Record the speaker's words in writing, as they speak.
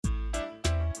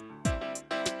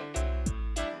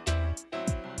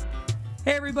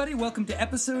Hey everybody, welcome to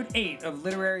episode 8 of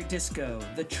Literary Disco,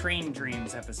 the Train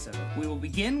Dreams episode. We will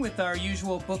begin with our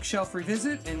usual bookshelf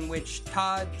revisit, in which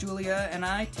Todd, Julia, and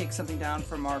I take something down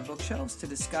from our bookshelves to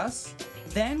discuss.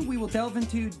 Then we will delve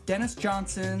into Dennis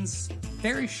Johnson's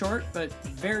very short but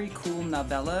very cool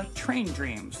novella, Train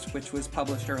Dreams, which was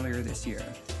published earlier this year.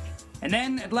 And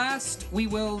then, at last, we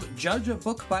will judge a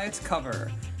book by its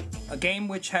cover. A game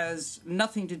which has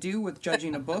nothing to do with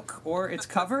judging a book or its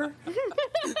cover,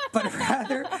 but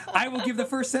rather, I will give the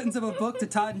first sentence of a book to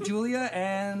Todd and Julia,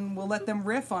 and we'll let them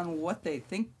riff on what they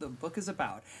think the book is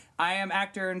about. I am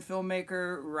actor and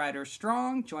filmmaker Ryder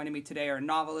Strong. Joining me today are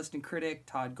novelist and critic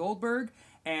Todd Goldberg,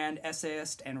 and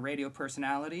essayist and radio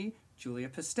personality Julia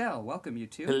Pistel. Welcome, you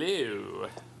two. Hello.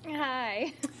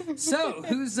 Hi. So,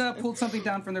 who's pulled something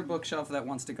down from their bookshelf that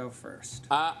wants to go first?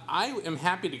 I am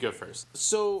happy to go first.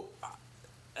 So,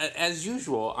 as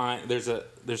usual, there's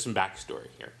some backstory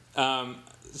here.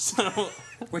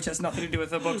 Which has nothing to do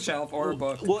with the bookshelf or a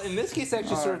book. Well, in this case, it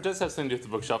actually sort of does have something to do with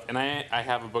the bookshelf, and I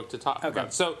have a book to talk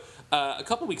about. So, a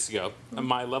couple weeks ago,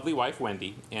 my lovely wife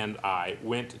Wendy and I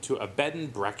went to a bed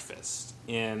and breakfast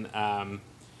in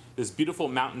this beautiful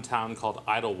mountain town called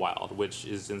Idlewild, which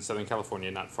is in Southern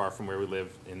California, not far from where we live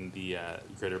in the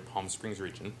greater Palm Springs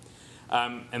region.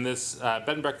 And this bed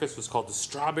and breakfast was called the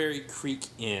Strawberry Creek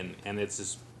Inn, and it's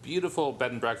this beautiful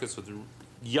bed and breakfast with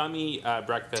yummy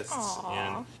breakfasts.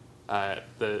 Aww. And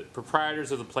the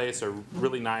proprietors of the place are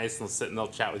really nice, and they'll sit and they'll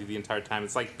chat with you the entire time.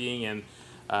 It's like being in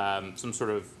some sort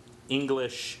of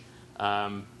English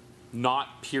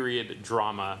not period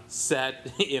drama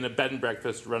set in a bed and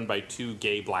breakfast run by two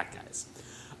gay black guys.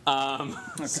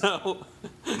 So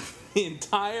the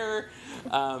entire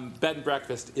bed and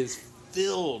breakfast is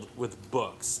filled with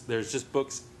books. There's just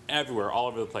books everywhere, all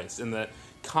over the place. In the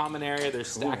common area, there's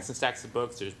stacks and stacks of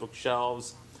books. There's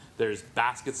bookshelves. There's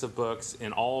baskets of books.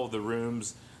 In all of the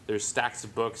rooms, there's stacks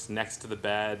of books next to the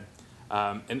bed.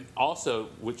 And also,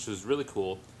 which was really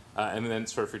cool, and then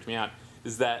sort of freaked me out,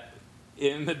 is that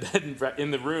in the bed and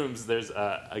in the rooms, there's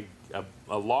a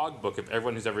log book of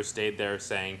everyone who's ever stayed there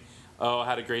saying, "Oh,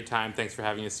 had a great time. Thanks for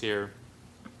having us here."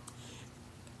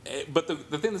 But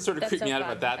the thing that sort of creeped me out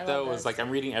about that, though, was like I'm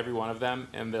reading every one of them,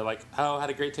 and they're like, "Oh, had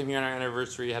a great time here on our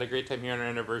anniversary. Had a great time here on our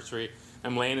anniversary."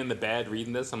 I'm laying in the bed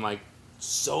reading this. I'm like,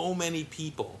 so many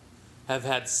people have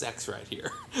had sex right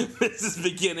here. This is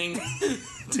beginning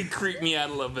to creep me out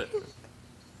a little bit.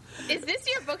 Is this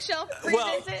your bookshelf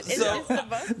revisit? Is this the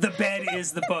book? The bed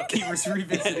is the book. He was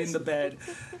revisiting the bed.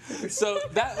 So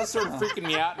that was sort of freaking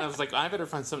me out, and I was like, I better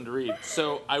find something to read.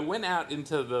 So I went out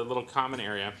into the little common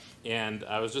area, and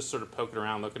I was just sort of poking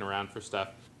around, looking around for stuff.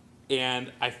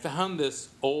 And I found this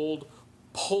old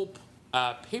pulp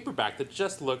paperback that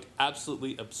just looked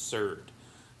absolutely absurd,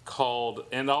 called,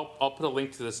 and I'll put a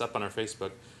link to this up on our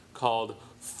Facebook, called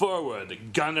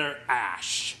Forward Gunner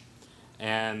Ash.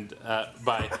 And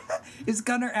by... Is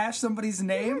Gunner Ash somebody's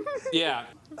name? Yeah.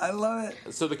 I love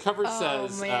it. So the cover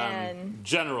says, man.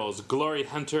 Generals, Glory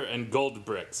Hunter, and Gold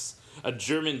Bricks. A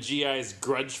German GI's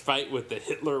grudge fight with the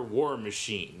Hitler war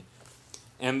machine.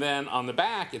 And then on the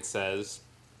back it says,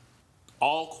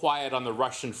 all quiet on the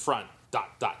Russian front, ...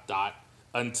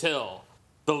 until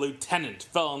the lieutenant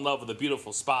fell in love with a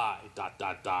beautiful spy, ...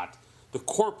 The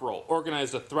corporal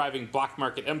organized a thriving black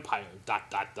market empire, ...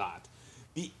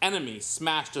 The enemy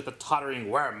smashed at the tottering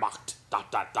Wehrmacht, ...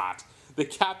 The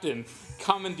captain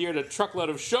commandeered a truckload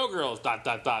of showgirls, ...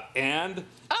 And...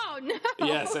 Oh, no.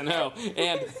 Yes, I know.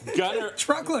 And Gunner...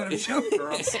 Truckload of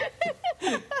showgirls.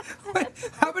 Wait,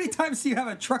 how many times do you have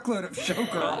a truckload of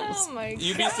showgirls? Oh, my God.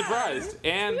 You'd be surprised.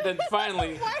 And then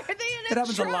finally... Why are they in a It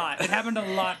happens truck? a lot. It happened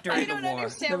a lot during the war. I don't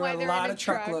understand There were why a they're lot in a of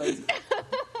truck. truckloads.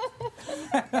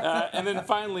 And then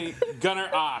finally, Gunner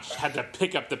Ash had to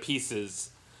pick up the pieces.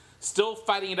 Still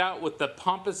fighting it out with the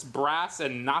pompous brass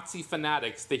and Nazi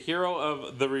fanatics, the hero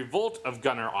of The Revolt of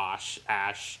Gunner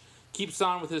Ash keeps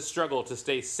on with his struggle to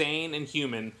stay sane and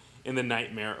human in the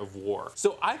nightmare of war.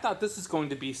 So I thought this was going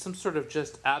to be some sort of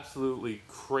just absolutely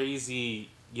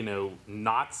crazy,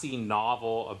 Nazi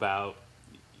novel about,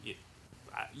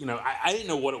 I didn't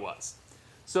know what it was.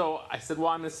 So I said, well,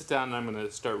 I'm going to sit down and I'm going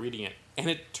to start reading it. And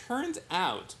it turns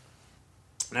out,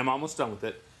 and I'm almost done with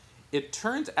it, it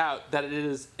turns out that it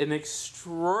is an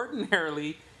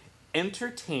extraordinarily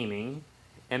entertaining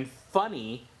and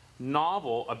funny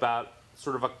novel about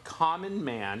sort of a common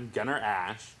man, Gunner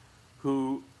Ash,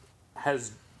 who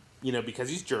has, because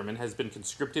he's German, has been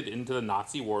conscripted into the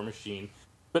Nazi war machine.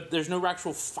 But there's no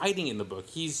actual fighting in the book.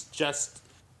 He's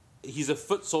a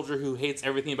foot soldier who hates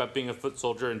everything about being a foot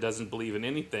soldier and doesn't believe in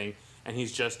anything, and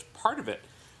he's just part of it,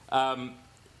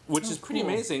 which is pretty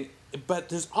amazing. But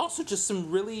there's also just some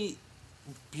really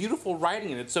beautiful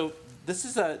writing in it. So this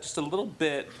is just a little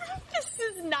bit. This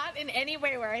is not in any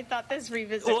way where I thought this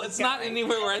revisit Well, was it's not going.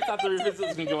 anywhere where I thought the revisit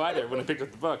was going to go either when I picked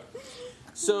up the book.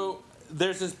 So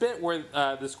there's this bit where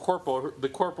the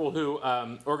corporal who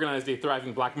organized a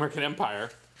thriving black market empire,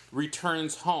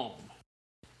 returns home.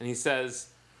 And he says,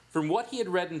 from what he had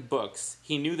read in books,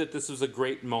 he knew that this was a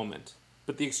great moment.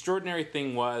 But the extraordinary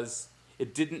thing was,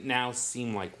 it didn't now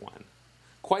seem like one.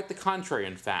 Quite the contrary,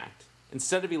 in fact.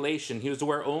 Instead of elation, he was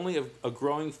aware only of a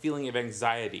growing feeling of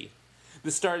anxiety.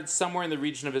 This started somewhere in the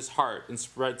region of his heart and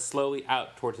spread slowly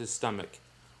out toward his stomach.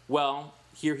 Well,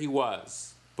 here he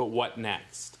was. But what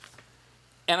next?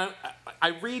 And I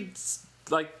read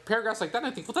like paragraphs like that, and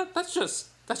I think, well, that's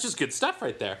just good stuff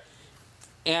right there.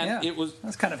 And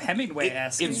that's kind of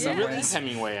Hemingway-esque. It's really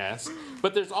Hemingway-esque.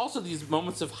 But there's also these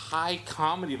moments of high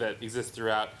comedy that exist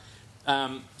throughout.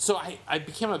 So I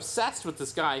became obsessed with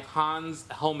this guy, Hans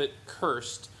Helmut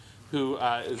Kirst, who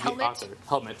is the author.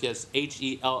 Helmut, yes,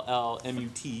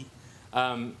 Hellmut.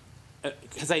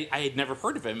 Because I had never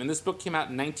heard of him. And this book came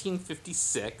out in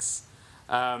 1956.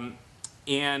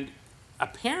 And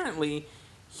apparently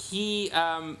he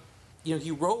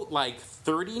wrote like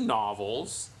 30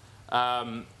 novels.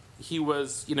 He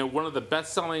was, one of the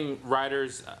best-selling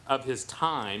writers of his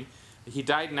time. He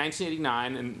died in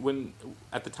 1989, and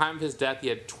at the time of his death, he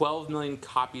had 12 million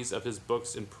copies of his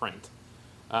books in print.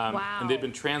 Wow. And they've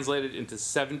been translated into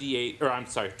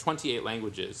 28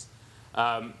 languages.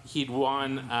 He'd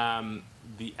won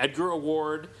the Edgar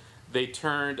Award. They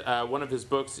turned one of his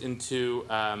books into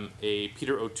a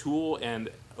Peter O'Toole and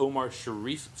Omar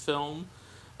Sharif film,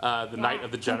 The Night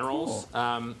of the Generals,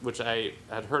 which I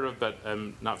had heard of but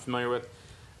am not familiar with.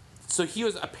 So he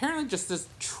was apparently just this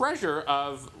treasure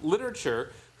of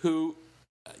literature who,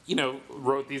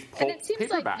 wrote these pulp And it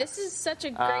seems paperbacks. like this is such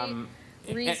a great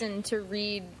reason to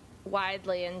read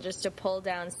widely and just to pull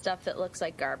down stuff that looks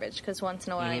like garbage, because once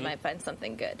in a while you might find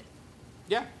something good.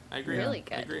 Yeah, I agree. Really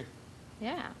good. I agree.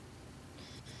 Yeah.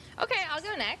 Okay, I'll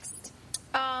go next.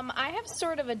 I have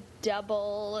sort of a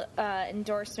double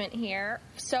endorsement here.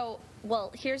 So,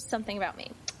 here's something about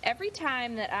me. Every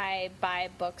time that I buy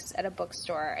books at a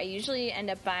bookstore, I usually end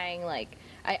up buying,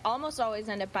 I almost always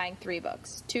end up buying 3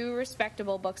 books. 2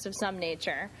 respectable books of some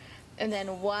nature, and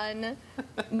then 1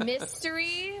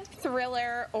 mystery,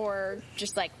 thriller, or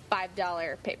just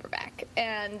 $5 paperback.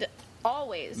 And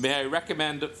always. May I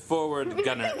recommend Forward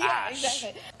Gunner Yeah, Ash?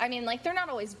 exactly. I mean, they're not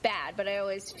always bad, but I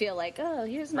always feel like, oh,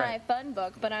 here's my fun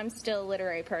book, but I'm still a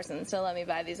literary person, so let me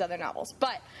buy these other novels.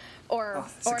 Or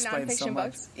nonfiction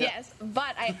books. Yep. Yes,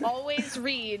 but I always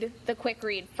read the quick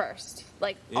read first,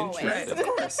 always. Right, of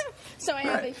course. So I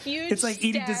have a huge It's like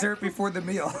eating stack. dessert before the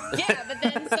meal. Yeah, but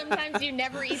then sometimes you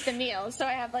never eat the meal. So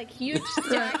I have huge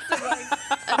stacks of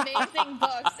amazing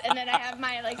books, and then I have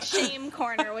my shame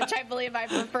corner, which I believe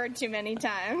I've referred to many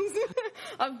times,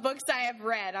 of books I have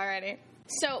read already.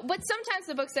 So, but sometimes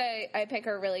the books I pick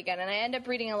are really good, and I end up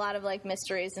reading a lot of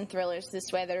mysteries and thrillers this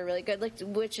way that are really good,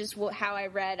 which is how I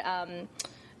read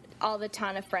all the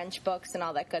ton of French books and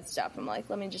all that good stuff. I'm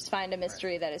let me just find a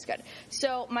mystery that is good.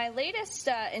 So my latest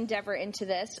endeavor into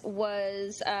this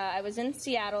was I was in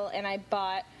Seattle and I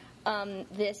bought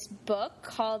this book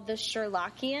called The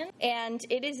Sherlockian, and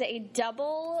it is a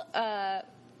double.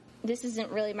 This isn't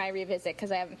really my revisit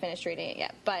because I haven't finished reading it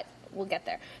yet, but we'll get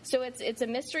there. So it's a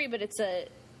mystery, but it's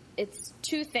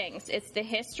 2 things. It's the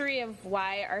history of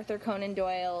why Arthur Conan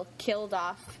Doyle killed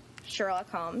off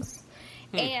Sherlock Holmes,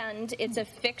 and it's a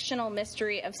fictional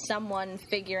mystery of someone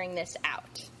figuring this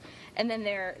out. And then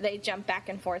they jump back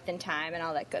and forth in time and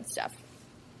all that good stuff.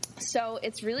 So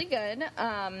it's really good,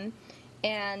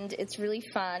 and it's really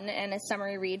fun and a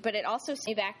summary read, but it also sends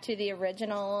me back to the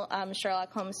original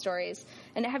Sherlock Holmes stories.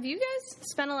 And have you guys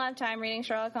spent a lot of time reading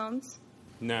Sherlock Holmes?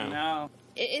 No.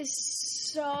 It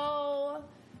is so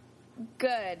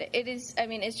good.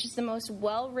 It's just the most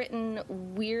well-written,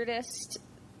 weirdest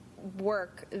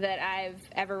work that I've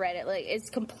ever read. It's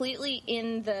completely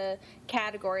in the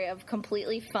category of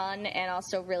completely fun and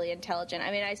also really intelligent.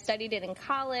 I studied it in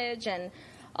college, and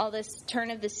all this turn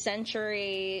of the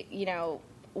century,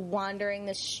 wandering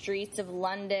the streets of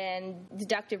London,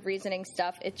 deductive reasoning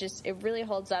stuff. It really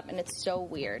holds up, and it's so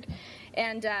weird.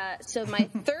 And so my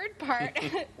third part,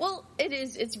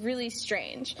 it's really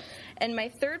strange. And my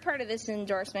third part of this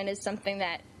endorsement is something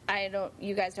that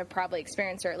you guys have probably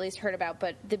experienced or at least heard about,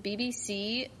 but the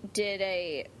BBC did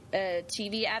a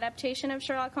TV adaptation of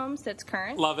Sherlock Holmes that's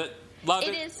current. Love it.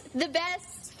 It is the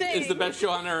best thing. It's the best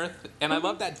show on earth. And I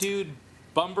love that dude,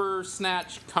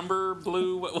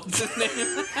 Cumberblue, what's his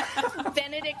name?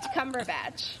 Benedict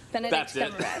Cumberbatch. That's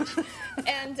it.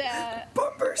 And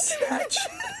Bumper snatch.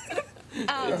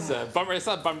 It's Bummer. I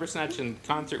saw Bumbersnatch in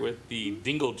concert with the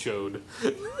Dinglechode.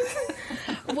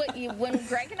 When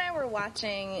Greg and I were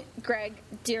watching, Greg,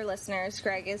 dear listeners,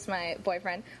 Greg is my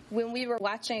boyfriend. When we were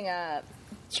watching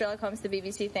Sherlock Holmes, the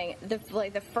BBC thing,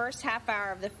 the first half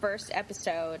hour of the first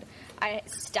episode, I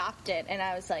stopped it and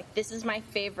I was like, "This is my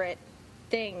favorite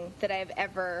thing that I've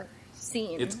ever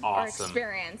seen It's or awesome.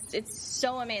 experienced. It's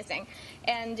so amazing."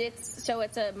 And it's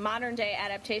a modern day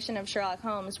adaptation of Sherlock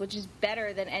Holmes, which is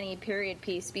better than any period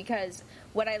piece, because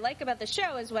what I like about the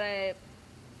show is what I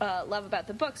love about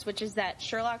the books, which is that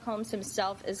Sherlock Holmes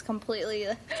himself is completely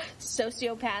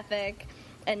sociopathic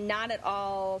and not at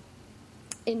all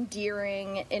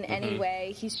endearing in any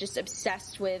way. He's just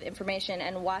obsessed with information,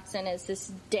 and Watson is this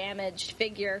damaged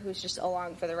figure who's just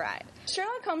along for the ride.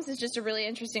 Sherlock Holmes is just a really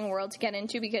interesting world to get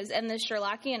into because, and the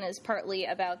Sherlockian is partly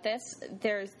about this,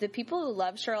 there's the people who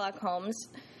love Sherlock Holmes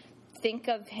think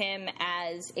of him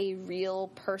as a real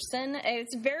person.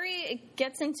 It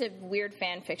gets into weird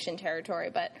fan fiction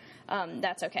territory, but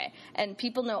that's okay. And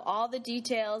people know all the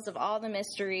details of all the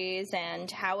mysteries and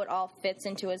how it all fits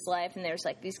into his life. And there's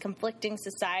like these conflicting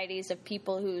societies of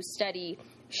people who study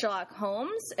Sherlock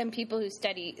Holmes and people who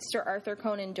study Sir Arthur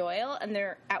Conan Doyle, and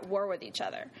they're at war with each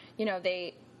other. You know,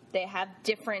 they have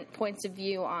different points of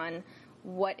view on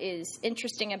what is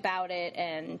interesting about it,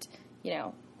 and, you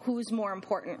know, who's more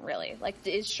important, really? Like,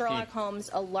 is Sherlock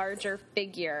Holmes a larger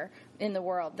figure in the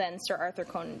world than Sir Arthur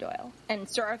Conan Doyle? And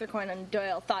Sir Arthur Conan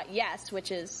Doyle thought yes,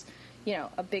 which is, you know,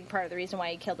 a big part of the reason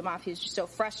why he killed him off. He was just so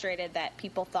frustrated that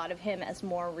people thought of him as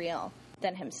more real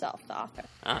than himself, the author.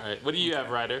 All right. What do you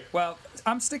have, Ryder? Well,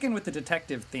 I'm sticking with the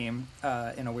detective theme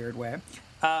in a weird way.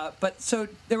 But so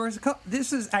there was a couple.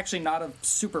 This is actually not a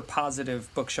super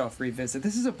positive bookshelf revisit.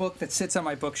 This is a book that sits on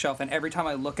my bookshelf, and every time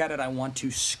I look at it, I want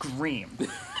to scream.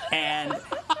 And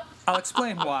I'll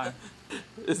explain why.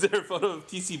 Is there a photo of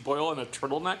T.C. Boyle in a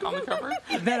turtleneck on the cover?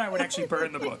 Then I would actually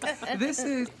burn the book. This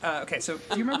is okay. So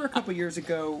do you remember a couple years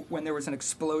ago when there was an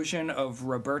explosion of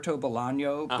Roberto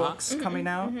Bolaño books coming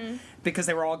out because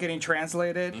they were all getting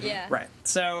translated? Yeah. Right.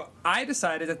 So I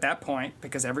decided at that point,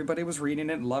 because everybody was reading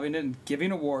it and loving it and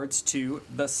giving awards to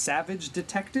The Savage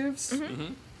Detectives,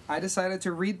 I decided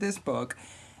to read this book,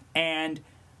 and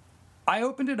I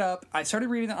opened it up. I started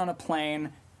reading it on a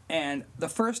plane. And the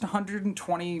first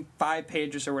 125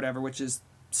 pages or whatever, which is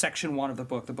section 1 of the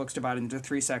book's divided into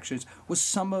 3 sections, was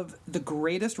some of the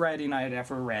greatest writing I had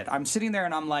ever read. I'm sitting there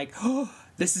and I'm like, oh,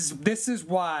 this is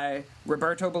why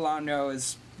Roberto Bolaño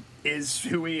is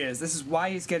who he is. This is why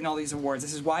he's getting all these awards.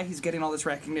 This is why he's getting all this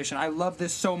recognition. I love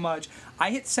this so much. I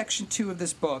hit section 2 of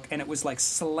this book, and it was like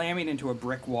slamming into a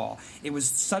brick wall. It was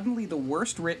suddenly the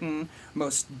worst written,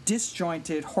 most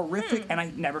disjointed, horrific, and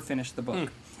I never finished the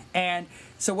book. And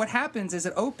so what happens is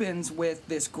it opens with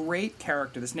this great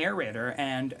character, this narrator,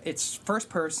 and it's first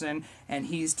person, and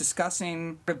he's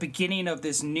discussing the beginning of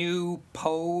this new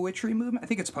poetry movement. I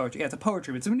think it's poetry. Yeah, it's a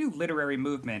poetry. It's a new literary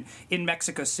movement in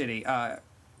Mexico City.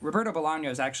 Roberto Bolaño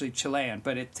is actually Chilean,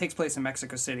 but it takes place in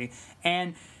Mexico City.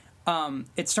 And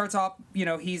it starts off, you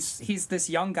know, he's this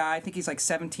young guy, I think he's like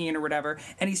 17 or whatever,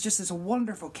 and he's just this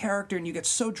wonderful character, and you get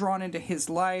so drawn into his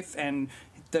life and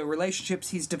the relationships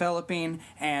he's developing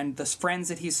and the friends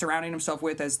that he's surrounding himself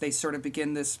with as they sort of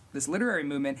begin this literary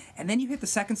movement. And then you hit the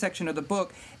second section of the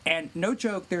book, and no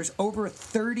joke, there's over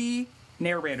 30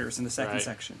 narrators in the second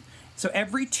section. So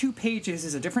every 2 pages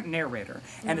is a different narrator,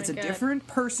 and it's a different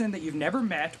person that you've never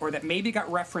met or that maybe got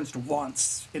referenced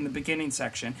once in the beginning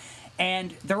section.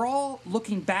 And they're all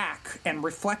looking back and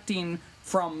reflecting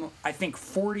from, I think,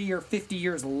 40 or 50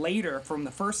 years later from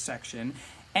the first section.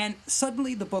 And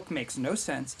suddenly the book makes no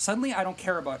sense. Suddenly I don't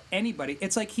care about anybody.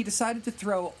 It's like he decided to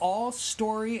throw all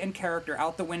story and character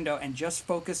out the window and just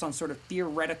focus on sort of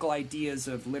theoretical ideas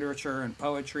of literature and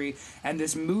poetry and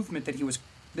this movement that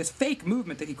this fake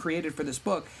movement that he created for this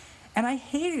book. And I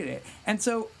hated it. And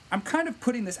so I'm kind of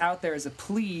putting this out there as a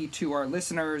plea to our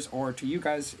listeners or to you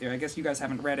guys. I guess you guys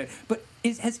haven't read it. But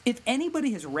if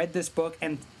anybody has read this book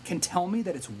and can tell me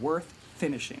that it's worth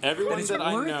finishing. Everyone that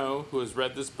I know who has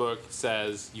read this book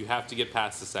says you have to get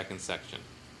past the second section.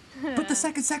 But the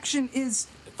second section is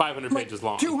 500 pages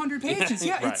long. 200 pages.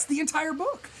 Yeah, right. It's the entire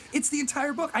book. It's the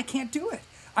entire book. I can't do it.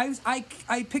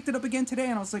 I picked it up again today,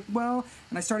 and I was like, well,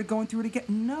 and I started going through it again.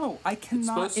 No, I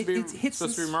cannot. It's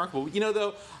supposed to be remarkable. You know,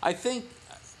 though, I think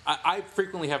I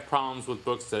frequently have problems with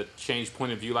books that change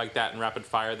point of view like that in rapid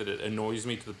fire, that it annoys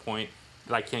me to the point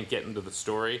that I can't get into the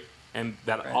story. And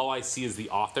that all I see is the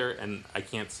author, and I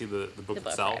can't see the book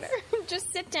itself.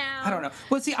 Just sit down. I don't know.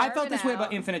 Well, see, I felt this way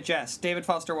about Infinite Jest. David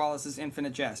Foster Wallace's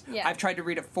Infinite Jest. Yeah. I've tried to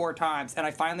read it 4 times, and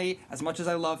I finally, as much as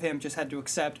I love him, just had to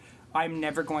accept, I'm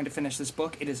never going to finish this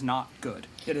book. It is not good.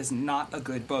 It is not a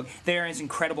good book. There is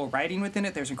incredible writing within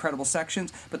it. There's incredible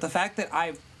sections. But the fact that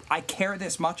I care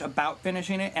this much about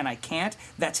finishing it and I can't,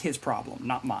 that's his problem,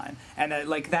 not mine. And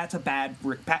that's a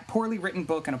poorly written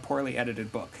book and a poorly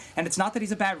edited book. And it's not that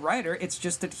he's a bad writer, it's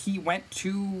just that he went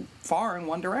too far in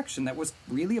one direction. That was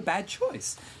really a bad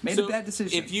choice. Made a bad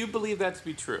decision. If you believe that to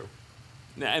be true,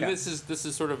 and this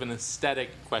is sort of an aesthetic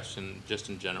question just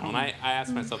in general, and I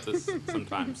ask myself this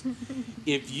sometimes.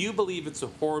 If you believe it's a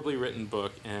horribly written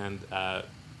book, and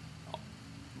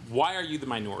why are you the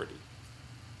minority?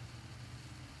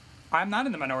 I'm not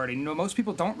in the minority. No, most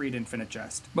people don't read Infinite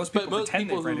Jest. Most people pretend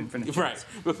they've read Infinite Jest. Right.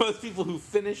 But most people who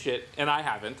finish it, and I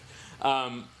haven't,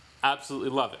 absolutely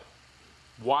love it.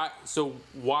 Why? So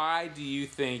why do you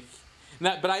think...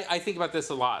 But I think about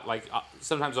this a lot. Like,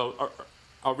 sometimes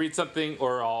I'll read something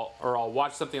or I'll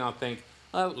watch something and I'll think,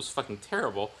 oh, that was fucking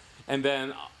terrible. And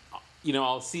then,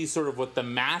 I'll see sort of what the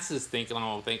masses think, and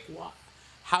I'll think, what?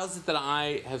 How is it that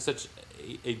I have such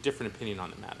a different opinion on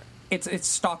the matter? It's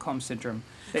Stockholm Syndrome.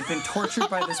 They've been tortured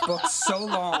by this book so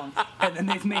long, and then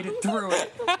they've made it through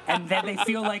it, and then they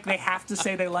feel like they have to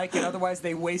say they like it, otherwise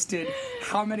they wasted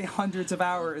how many hundreds of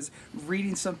hours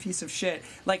reading some piece of shit.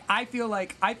 Like, I feel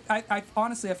like, I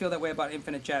honestly, I feel that way about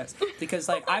Infinite Jest, because,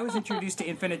 like, I was introduced to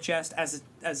Infinite Jest as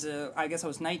a I guess I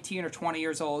was 19 or 20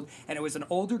 years old, and it was an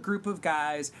older group of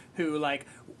guys who, like,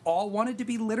 all wanted to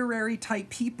be literary type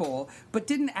people, but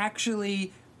didn't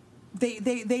actually...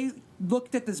 They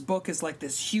looked at this book as like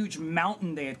this huge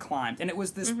mountain they had climbed, and it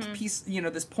was this piece,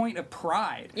 this point of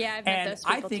pride. Yeah, I've met those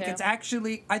people too. It's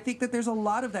actually, I think that there's a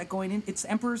lot of that going in. It's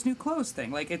Emperor's New Clothes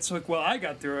thing. Like, it's like, well, I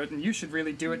got through it, and you should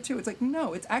really do it too. It's like,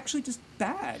 no, it's actually just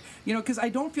bad. Because I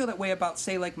don't feel that way about,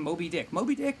 say, like Moby Dick.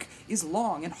 Moby Dick is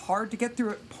long and hard to get through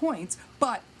at points,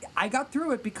 but I got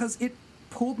through it because it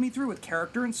pulled me through with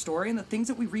character and story and the things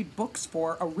that we read books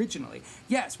for originally.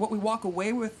 Yes, what we walk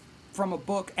away with from a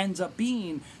book ends up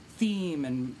being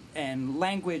theme and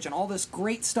language and all this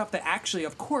great stuff that actually,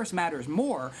 of course, matters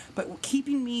more, but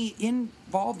keeping me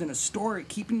involved in a story,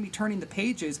 keeping me turning the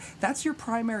pages, that's your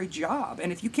primary job.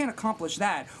 And if you can't accomplish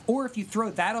that, or if you throw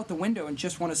that out the window and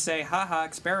just want to say, haha,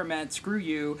 experiment, screw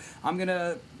you, I'm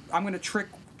gonna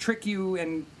trick you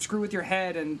and screw with your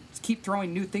head and keep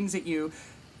throwing new things at you,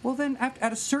 well, then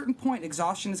at a certain point,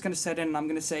 exhaustion is going to set in, and I'm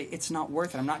going to say, it's not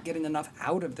worth it. I'm not getting enough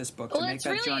out of this book to make that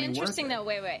journey worth it. Well, it's really interesting, though.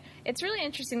 Wait. It's really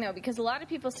interesting, though, because a lot of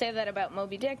people say that about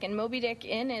Moby Dick, and Moby Dick,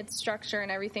 in its structure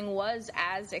and everything, was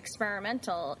as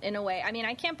experimental in a way. I mean,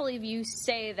 I can't believe you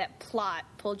say that plot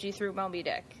pulled you through Moby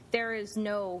Dick. There is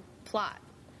no plot.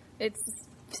 It's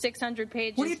 600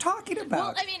 pages. What are you talking about?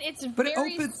 Well, I mean, it's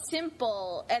very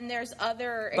simple, and there's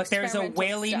other But there's a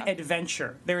whaling stuff.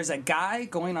 Adventure. There is a guy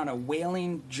going on a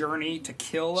whaling journey to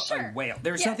kill a whale.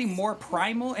 There's something more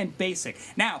primal and basic.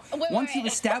 Now, once you've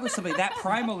established something that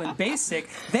primal and basic,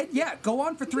 then, go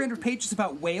on for 300 pages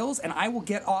about whales, and I will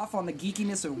get off on the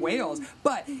geekiness of whales.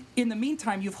 But in the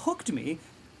meantime, you've hooked me.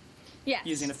 Yes.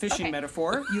 Using a fishing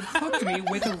metaphor, you've hooked me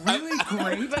with a really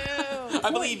great...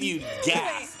 I believe you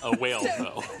gas a whale,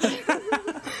 though.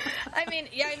 I mean,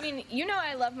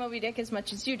 I love Moby Dick as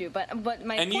much as you do, but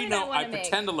my and point I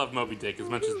pretend to love Moby Dick as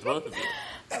much as both of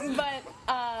you. But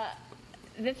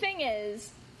the thing is,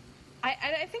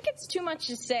 I think it's too much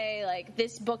to say, like,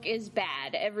 this book is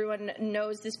bad. Everyone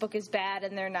knows this book is bad,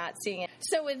 and they're not seeing it.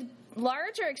 So with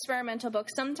larger experimental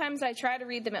books, sometimes I try to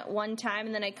read them at one time,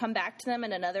 and then I come back to them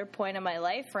at another point of my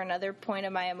life or another point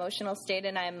of my emotional state,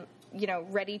 and I'm,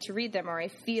 ready to read them, or I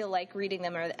feel like reading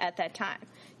them at that time.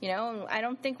 I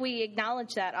don't think we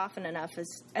acknowledge that often enough.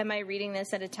 Am I reading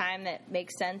this at a time that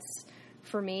makes sense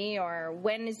for me, or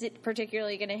when is it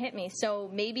particularly going to hit me? So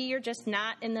maybe you're just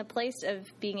not in the place of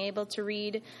being able to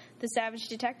read The Savage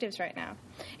Detectives right now.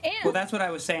 And well, that's what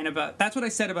I was saying that's what I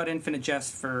said about Infinite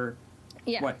Jest for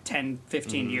 10,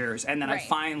 15 years. And then I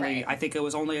finally, I think it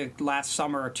was only last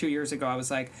summer or 2 years ago, I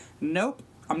was like, nope,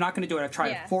 I'm not going to do it. I've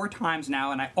tried it 4 times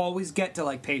now, and I always get to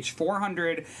like page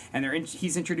 400, and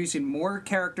he's introducing more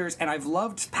characters, and I've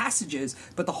loved passages,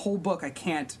 but the whole book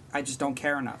I just don't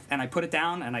care enough. And I put it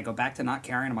down, and I go back to not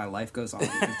caring, and my life goes on.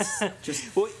 It's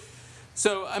just... Well,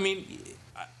 so, I mean,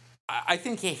 I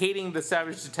think hating The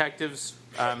Savage Detectives,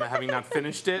 having not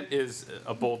finished it, is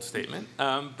a bold statement.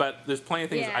 But there's plenty of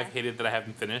things I've hated that I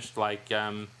haven't finished, like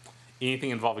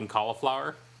anything involving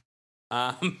cauliflower,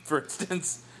 for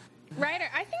instance. Ryder,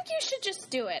 I think you should just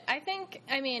do it. I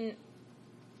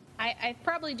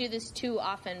probably do this too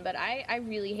often, but I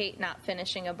really hate not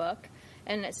finishing a book.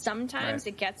 And sometimes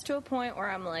it gets to a point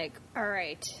where I'm like, all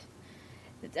right,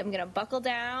 I'm gonna buckle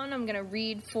down. I'm gonna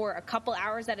read for a couple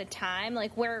hours at a time.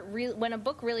 Like when a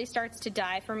book really starts to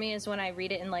die for me is when I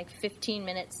read it in like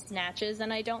 15-minute snatches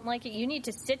and I don't like it. You need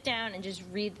to sit down and just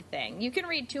read the thing. You can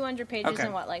read 200 pages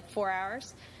in like 4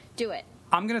 hours. Do it.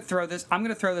 I'm gonna throw this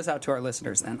out to our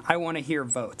listeners. Then I want to hear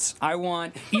votes. I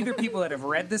want either people that have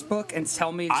read this book and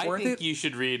tell me it's worth it. I think you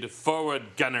should read Forward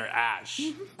Gunner Ash.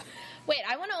 Wait,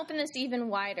 I want to open this even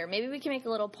wider. Maybe we can make a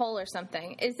little poll or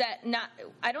something. Is that not?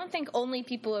 I don't think only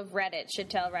people who have read it should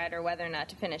tell Ryder whether or not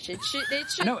to finish it.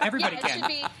 Should no, everybody yeah, can. It should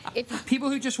be if people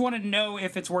who just want to know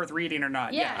if it's worth reading or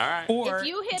not. Yeah. All right. Or if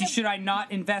you should I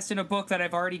not invest in a book that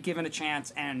I've already given a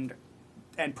chance and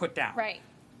put down? Right.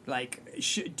 Like,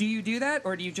 do you do that,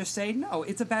 or do you just say, no,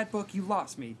 it's a bad book, you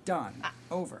lost me, done,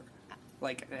 over?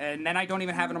 Like, and then I don't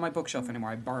even have it on my bookshelf anymore.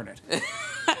 I burn it.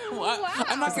 Wow.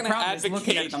 I'm not going to advocate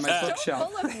looking at it on my that.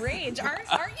 bookshelf. So full of rage. Aren't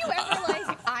you ever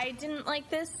like, I didn't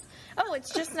like this? Oh,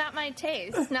 it's just not my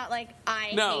taste. Not like I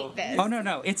hate this. Oh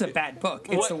no, it's a bad book.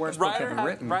 It's the worst book ever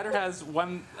written. Ryder has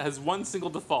one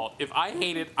single default. If I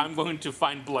hate it, I'm going to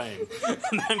find blame.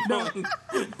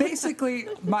 Basically,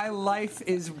 my life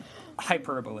is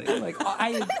hyperbole. Like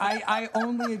I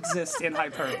only exist in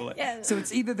hyperbole. Yes. So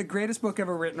it's either the greatest book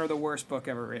ever written or the worst book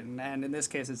ever written. And in this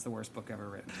case, it's the worst book ever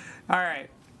written. All right.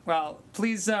 Well,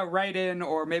 please write in,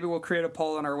 or maybe we'll create a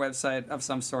poll on our website of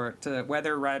some sort to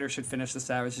whether Ryder should finish The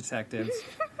Savage Detectives,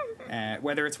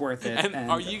 whether it's worth it.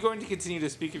 And are you going to continue to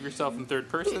speak of yourself in third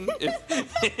person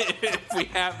if we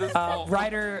have this poll?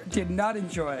 Ryder did not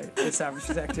enjoy The Savage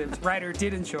Detectives. Ryder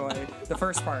did enjoy the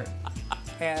first part.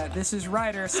 And this is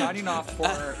Ryder signing off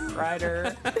for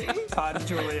Ryder, Todd, and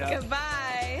Julia.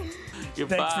 Goodbye.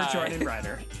 Goodbye. Thanks for joining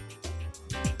Ryder.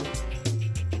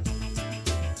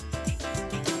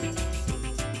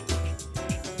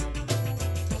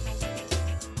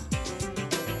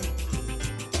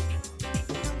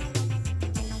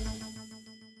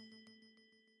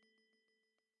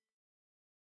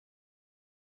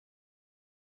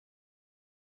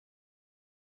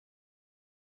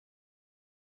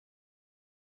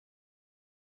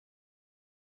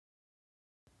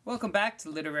 Welcome back to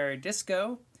Literary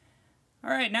Disco. All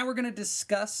right, now we're going to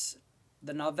discuss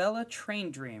the novella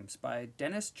Train Dreams by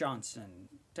Dennis Johnson.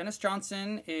 Dennis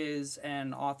Johnson is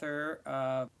an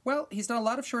author. He's done a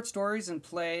lot of short stories and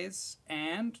plays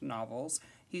and novels.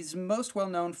 He's most well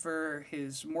known for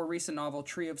his more recent novel,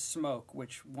 Tree of Smoke,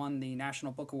 which won the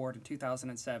National Book Award in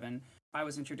 2007. I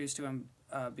was introduced to him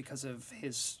because of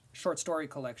his short story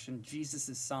collection,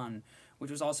 Jesus' Son,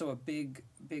 which was also a big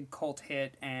cult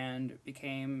hit and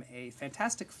became a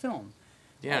fantastic film.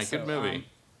 Yeah, also, good movie.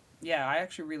 Yeah, I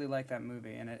actually really like that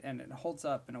movie, and it holds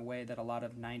up in a way that a lot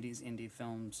of 90s indie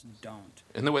films don't.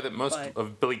 In the way that most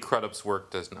of Billy Crudup's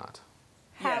work does not.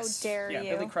 How dare you?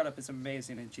 Yeah, Billy Crudup is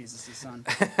amazing in Jesus' Son.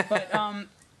 But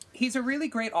he's a really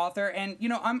great author, and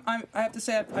I have to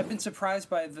say I've been surprised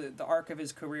by the arc of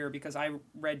his career, because I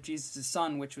read Jesus'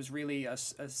 Son, which was really a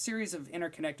series of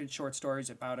interconnected short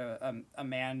stories about a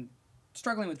man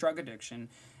struggling with drug addiction,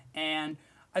 and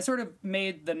I sort of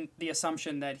made the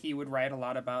assumption that he would write a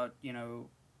lot about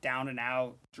down and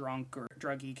out drunk or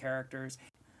druggy characters.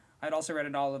 I'd also read a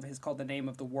novel of his called The Name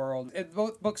of the World.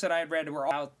 Both books that I had read were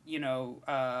about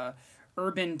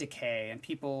urban decay and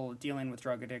people dealing with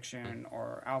drug addiction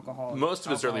or alcohol. Most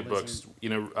of his early books,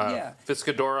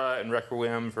 Fiscadora and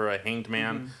Requiem for a Hanged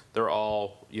Man, they're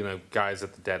all, guys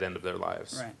at the dead end of their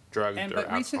lives. Right. Drugged or But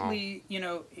alcohol. recently,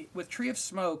 with Tree of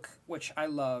Smoke, which I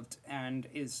loved and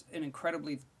is an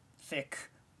incredibly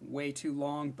thick, way too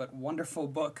long, but wonderful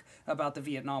book about the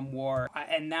Vietnam War.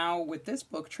 And now with this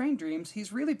book, Train Dreams,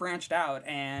 he's really branched out,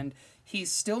 and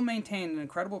he's still maintained an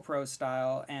incredible prose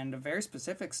style and a very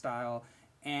specific style.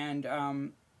 And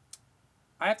I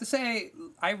have to say,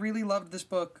 I really loved this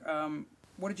book.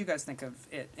 What did you guys think of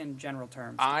it in general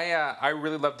terms? I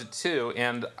really loved it too,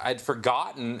 and I'd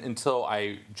forgotten until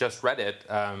I just read it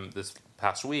this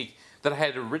past week that I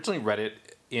had originally read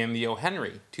it in the O.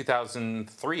 Henry,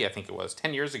 2003, I think it was,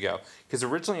 10 years ago, because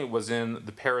originally it was in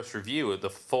the Paris Review, the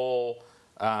full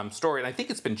story, and I think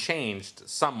it's been changed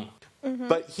somewhat. Mm-hmm.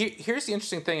 But here's the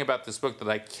interesting thing about this book that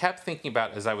I kept thinking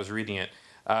about as I was reading it,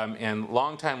 and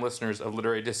longtime listeners of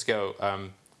Literary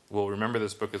Disco will remember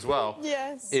this book as well,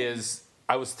 Yes. is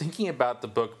I was thinking about the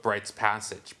book Bright's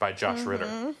Passage by Josh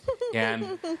Ritter,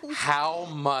 and how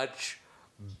much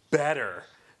better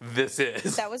this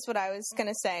is. That was what I was going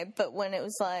to say, but when it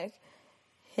was like,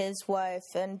 his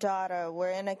wife and daughter were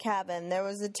in a cabin, there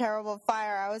was a terrible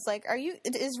fire, I was like,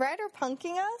 is Ryder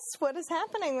punking us? What is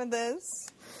happening with this?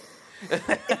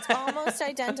 It's almost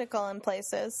identical in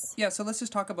places. Yeah, so let's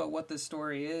just talk about what this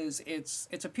story is. It's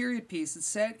a period piece. It's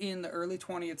set in the early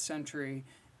 20th century,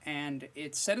 and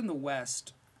it's set in the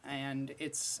West, and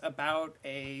it's about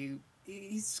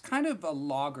he's kind of a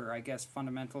logger, I guess,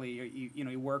 fundamentally.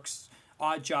 He works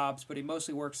odd jobs, but he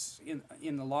mostly works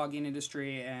in the logging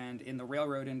industry and in the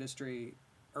railroad industry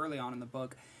early on in the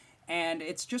book. And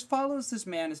it just follows this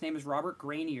man. His name is Robert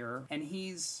Granier, and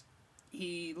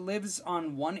he lives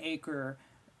on 1 acre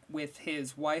with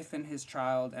his wife and his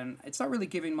child, and it's not really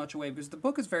giving much away because the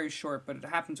book is very short, but it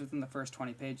happens within the first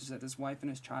 20 pages that his wife and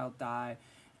his child die,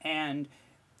 and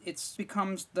it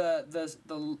becomes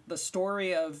the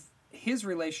story of his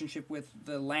relationship with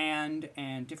the land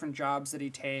and different jobs that he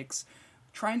takes,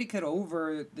 trying to get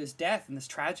over this death and this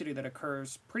tragedy that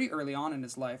occurs pretty early on in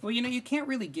his life. Well, you can't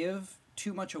really give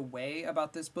too much away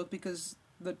about this book because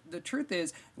the truth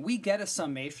is we get a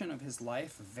summation of his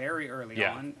life very early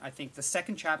on. I think the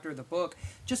second chapter of the book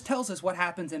just tells us what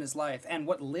happens in his life and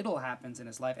what little happens in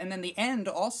his life. And then the end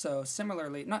also,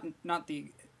 similarly, not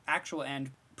the actual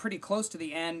end, pretty close to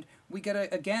the end, we get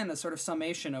a sort of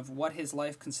summation of what his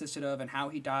life consisted of and how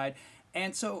he died.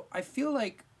 And so I feel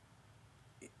like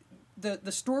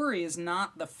the story is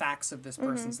not the facts of this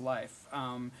person's life,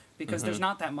 because there's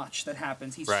not that much that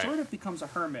happens. He sort of becomes a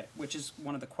hermit, which is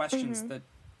one of the questions that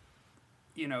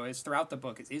is throughout the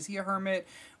book. Is he a hermit,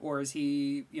 or is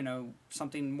he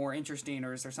something more interesting,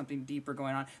 or is there something deeper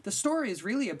going on? The story is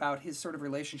really about his sort of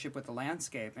relationship with the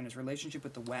landscape and his relationship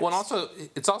with the West. Well, and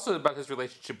it's also about his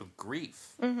relationship with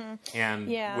grief and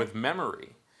with memory.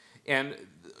 And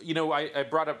I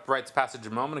brought up Rites of Passage a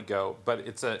moment ago, but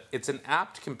it's an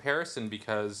apt comparison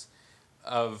because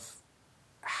of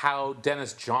how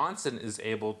Dennis Johnson is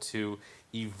able to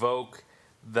evoke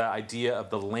the idea of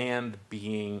the land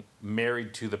being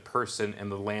married to the person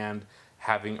and the land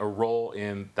having a role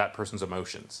in that person's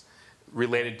emotions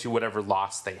related to whatever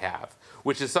loss they have,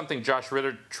 which is something Josh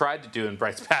Ritter tried to do in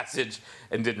Rites of Passage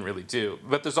and didn't really do.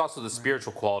 But there's also the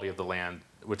spiritual quality of the land,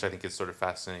 which I think is sort of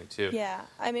fascinating too. Yeah,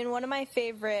 I mean, one of my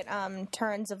favorite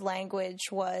turns of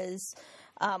language was,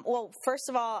 first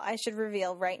of all, I should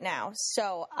reveal right now.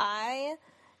 So I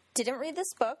didn't read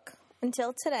this book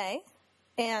until today,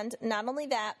 and not only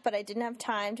that, but I didn't have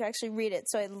time to actually read it,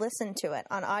 so I listened to it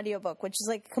on audiobook, which is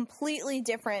like a completely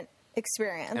different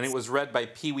experience. And it was read by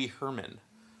Pee Wee Herman,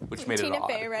 which made Tina it odd.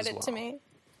 Tina Fey read it to me.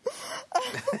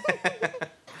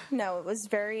 No, it was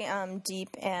very deep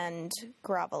and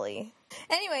grovelly.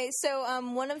 Anyway, so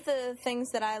one of the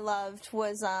things that I loved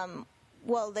was,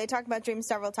 they talk about dreams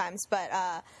several times,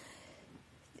 but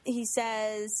he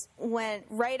says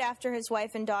right after his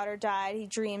wife and daughter died, he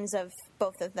dreams of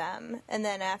both of them. And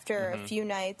then after a few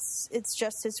nights, it's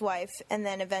just his wife. And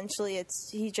then eventually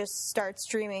he just starts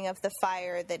dreaming of the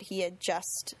fire that he had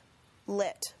just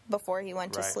lit before he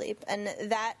went to sleep. And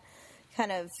that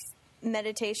kind of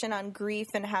meditation on grief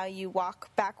and how you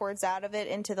walk backwards out of it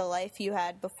into the life you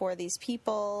had before these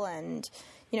people, and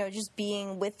just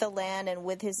being with the land and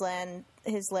with his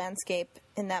landscape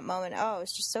in that moment. Oh,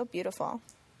 it's just so beautiful.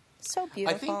 So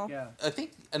beautiful. I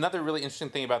think another really interesting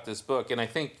thing about this book, and I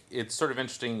think it's sort of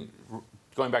interesting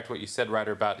going back to what you said,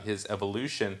 Ryder, about his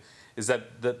evolution, is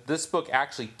that this book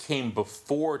actually came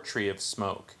before Tree of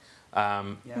Smoke.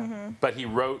 But he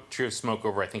wrote Tree of Smoke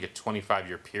over, I think, a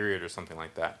 25-year period or something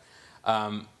like that.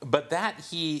 But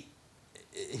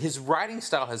his writing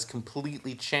style has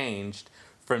completely changed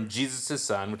from Jesus'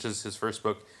 Son, which is his first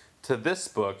book, to this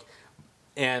book.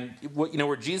 And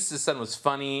where Jesus' Son was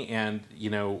funny and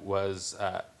was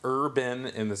urban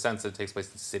in the sense that it takes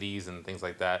place in cities and things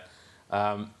like that.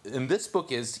 And this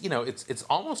book is it's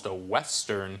almost a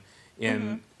Western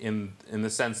in the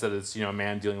sense that it's a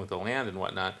man dealing with the land and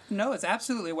whatnot. No, it's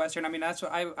absolutely Western. I mean, that's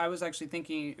what I was actually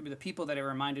thinking. The people that it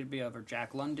reminded me of are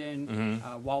Jack London,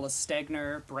 Wallace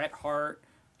Stegner, Bret Hart,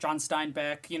 John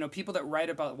Steinbeck. People that write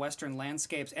about Western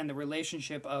landscapes and the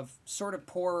relationship of sort of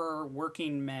poorer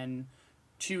working men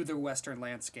to the Western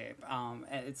landscape. And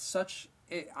it's such.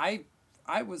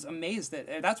 I was amazed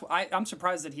I'm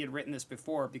surprised that he had written this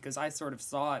before, because I sort of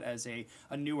saw it as a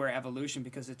newer evolution,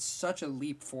 because it's such a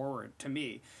leap forward to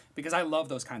me, because I love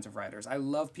those kinds of writers. I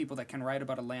love people that can write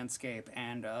about a landscape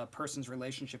and a person's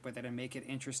relationship with it and make it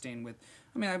interesting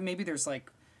maybe there's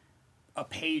like a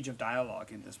page of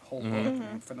dialogue in this whole book.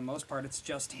 And for the most part, it's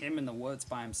just him in the woods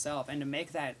by himself. And to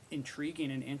make that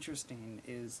intriguing and interesting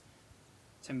is,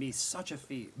 to me, such a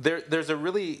feat. There's a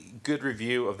really good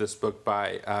review of this book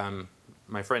by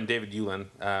my friend David Yulin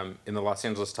in the Los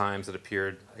Angeles Times that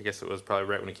appeared, I guess it was probably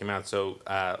right when it came out, so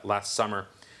last summer,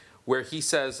 where he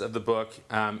says of the book,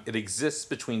 it exists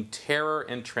between terror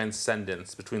and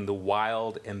transcendence, between the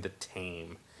wild and the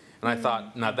tame. And I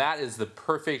thought, now that is the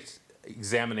perfect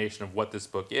examination of what this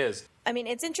book is. I mean,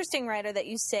 it's interesting, Ryder, that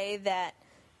you say that,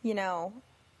 you know,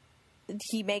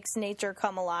 he makes nature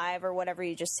come alive, or whatever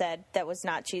you just said. That was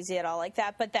not cheesy at all like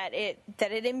that, but that it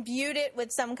imbued it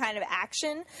with some kind of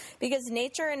action, because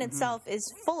nature in itself is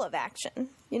full of action.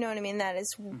 You know what I mean? That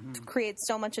is creates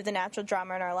so much of the natural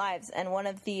drama in our lives. And one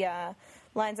of the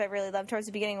lines I really loved towards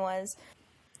the beginning was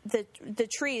the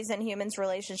trees and humans'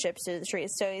 relationships to the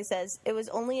trees. So he says, "It was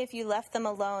only if you left them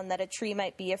alone that a tree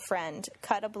might be a friend.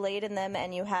 Cut a blade in them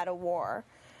and you had a war."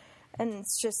 And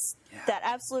it's just that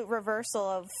absolute reversal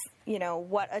of, you know,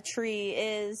 what a tree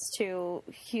is to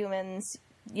humans,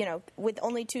 you know, with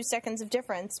only 2 seconds of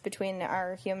difference between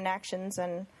our human actions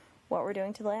and what we're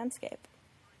doing to the landscape.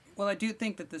 Well, I do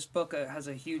think that this book has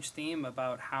a huge theme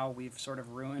about how we've sort of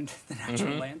ruined the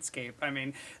natural landscape. I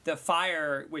mean, the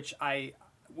fire, which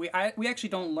we actually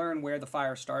don't learn where the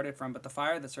fire started from, but the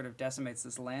fire that sort of decimates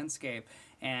this landscape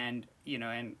and, you know,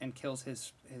 and kills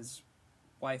his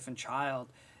wife and child.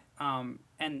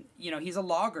 And, you know, he's a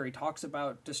logger. He talks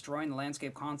about destroying the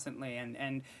landscape constantly.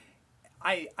 And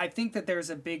I think that there's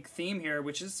a big theme here,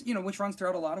 which is, you know, which runs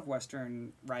throughout a lot of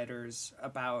Western writers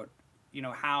about, you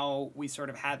know, how we sort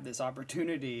of had this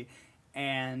opportunity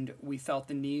and we felt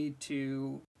the need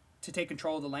to take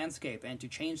control of the landscape and to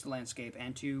change the landscape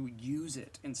and to use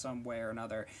it in some way or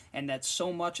another. And that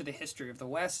so much of the history of the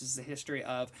West is the history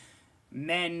of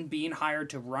men being hired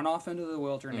to run off into the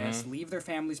wilderness, leave their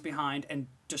families behind, and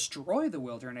destroy the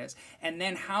wilderness. And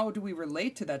then how do we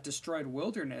relate to that destroyed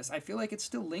wilderness? I feel like it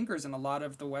still lingers in a lot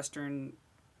of the Western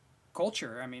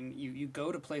culture. I mean, you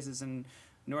go to places in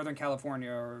Northern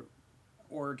California or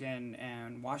Oregon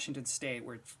and Washington State,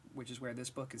 which is where this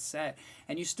book is set,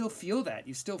 and you still feel that.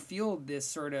 You still feel this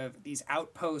sort of, these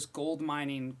outpost gold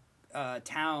mining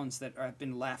towns that have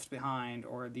been left behind,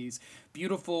 or these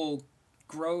beautiful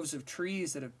groves of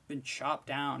trees that have been chopped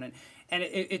down, and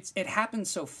it happens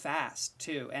so fast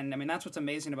too. And I mean, that's what's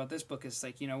amazing about this book is,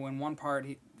 like, you know, in one part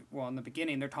in the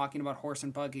beginning they're talking about horse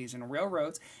and buggies and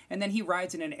railroads, and then he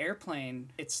rides in an airplane.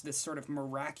 It's this sort of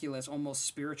miraculous, almost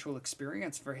spiritual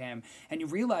experience for him, and you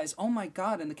realize, oh my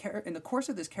God, in the course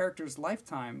of this character's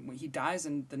lifetime, when he dies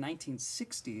in the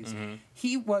 1960s,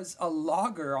 he was a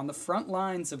logger on the front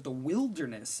lines of the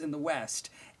wilderness in the West.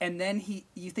 And then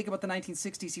you think about the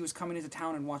 1960s, he was coming into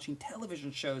town and watching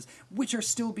television shows, which are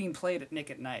still being played at Nick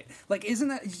at Night. Like, isn't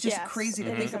that just crazy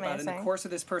to think about in the course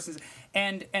of this person's...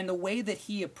 And the way that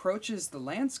he approaches the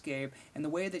landscape and the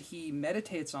way that he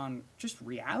meditates on just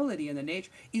reality and the nature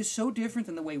is so different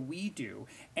than the way we do.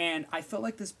 And I felt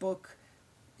like this book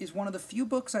is one of the few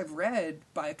books I've read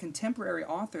by a contemporary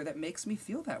author that makes me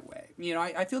feel that way. You know,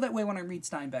 I feel that way when I read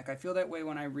Steinbeck. I feel that way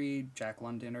when I read Jack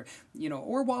London, or, you know,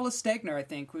 or Wallace Stegner, I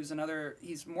think, who's another,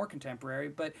 he's more contemporary,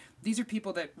 but these are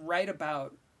people that write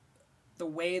about the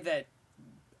way that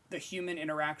the human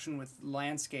interaction with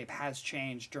landscape has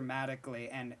changed dramatically,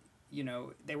 and, you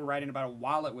know, they were writing about it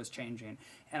while it was changing.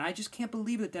 And I just can't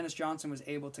believe that Dennis Johnson was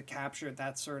able to capture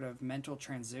that sort of mental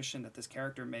transition that this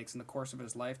character makes in the course of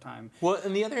his lifetime. Well,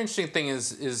 and the other interesting thing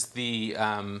is the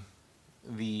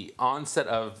onset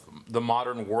of the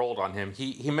modern world on him.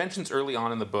 He mentions early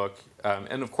on in the book,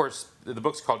 and of course the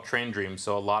book's called Train Dreams,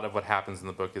 so a lot of what happens in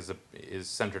the book is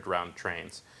centered around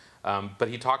trains. But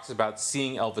he talks about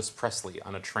seeing Elvis Presley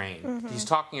on a train. He's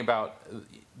talking about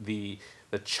the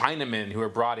Chinamen who were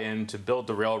brought in to build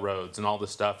the railroads and all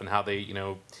this stuff, and how they, you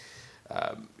know,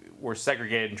 were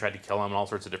segregated and tried to kill him and all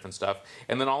sorts of different stuff.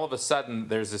 And then all of a sudden,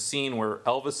 there's a scene where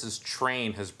Elvis's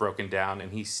train has broken down,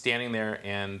 and he's standing there,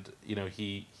 and, you know,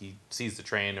 he sees the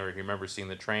train, or he remembers seeing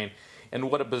the train. And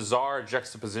what a bizarre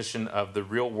juxtaposition of the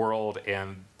real world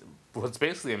and what's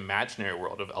basically an imaginary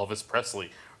world of Elvis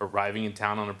Presley arriving in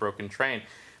town on a broken train.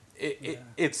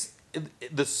 It's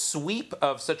the sweep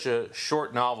of such a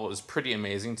short novel is pretty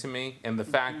amazing to me, and the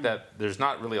fact that there's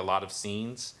not really a lot of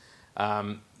scenes,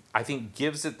 I think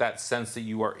gives it that sense that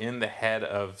you are in the head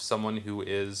of someone who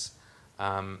is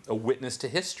a witness to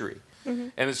history.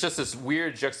 And it's just this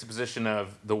weird juxtaposition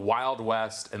of the Wild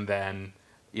West and then,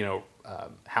 you know,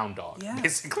 Hound Dog,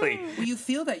 basically. Well, you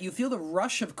feel that. You feel the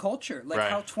rush of culture. Like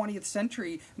Right. how 20th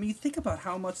century... I mean, you think about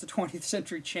how much the 20th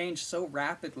century changed so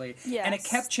rapidly. Yes, and it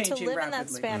kept changing to live rapidly. in that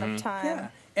span of time. Yeah.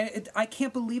 And I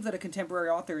can't believe that a contemporary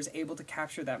author is able to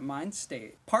capture that mind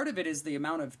state. Part of it is the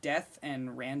amount of death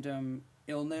and random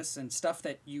illness and stuff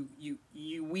that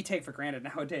we take for granted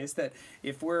nowadays, that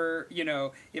if we're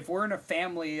in a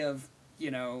family of,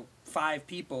 5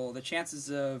 people, the chances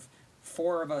of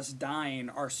 4 of us dying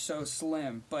are so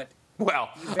slim. But Well,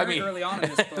 very early on in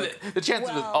this book. the chance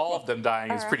of all of them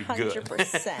dying is pretty good.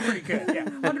 100%. Pretty good, yeah.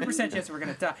 100% chance we're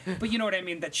going to die. But you know what I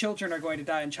mean? That children are going to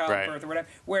die in childbirth or whatever.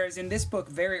 Whereas in this book,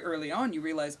 very early on, you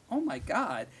realize, oh my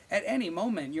God, at any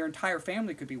moment, your entire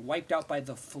family could be wiped out by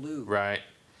the flu. Right.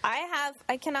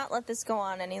 I cannot let this go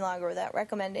on any longer without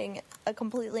recommending a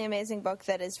completely amazing book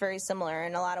that is very similar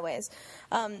in a lot of ways.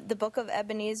 The Book of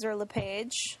Ebenezer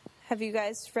LePage. Have you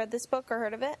guys read this book or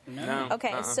heard of it? No.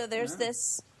 Okay, so there's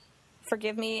this,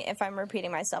 forgive me if I'm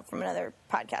repeating myself from another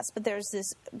podcast, but there's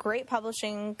this great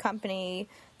publishing company,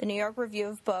 the New York Review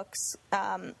of Books.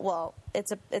 Well,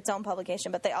 it's its own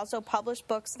publication, but they also publish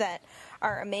books that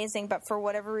are amazing, but for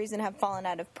whatever reason have fallen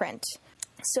out of print.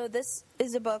 So this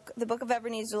is a book, the Book of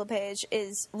Ebenezer LePage,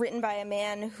 is written by a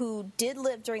man who did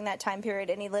live during that time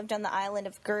period, and he lived on the island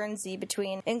of Guernsey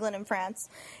between England and France.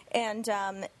 And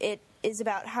it is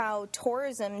about how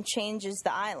tourism changes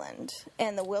the island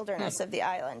and the wilderness of the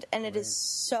island. And it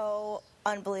is so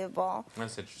unbelievable.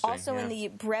 That's interesting. Also in the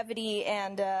brevity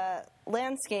and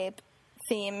landscape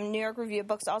theme, New York Review of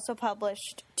Books also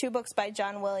published 2 books by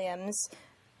John Williams,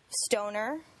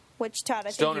 Stoner, which, Todd, I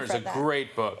think Stoner's you've read a that.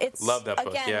 great book. It's, love that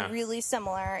book, again, yeah. really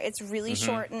similar. It's really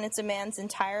short, and it's a man's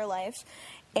entire life.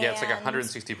 Yeah, it's like And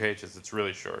 160 pages. It's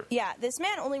really short. yeah, this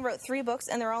man only wrote 3 books,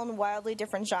 and they're all in wildly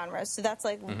different genres. So that's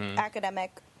like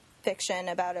academic fiction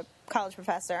about a college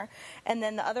professor. And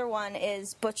then the other one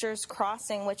is Butcher's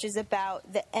Crossing, which is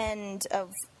about the end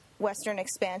of Western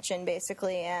expansion,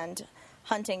 basically, and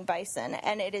hunting bison.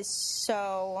 And it is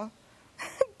so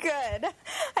good.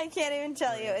 I can't even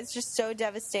tell you. It's just so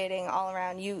devastating all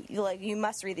around. You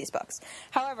must read these books.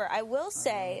 However, I will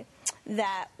say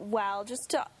that while just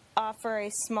to offer a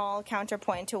small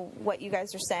counterpoint to what you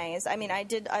guys are saying is, I mean, I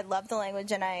love the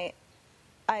language and I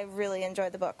really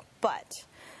enjoyed the book, but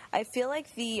I feel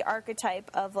like the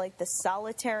archetype of like the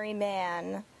solitary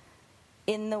man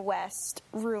in the West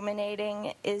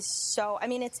ruminating is so, I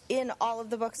mean, it's in all of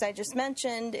the books I just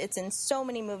mentioned. It's in so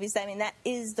many movies. I mean, that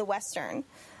is the Western.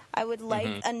 I would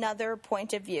like another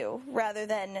point of view rather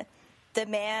than the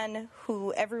man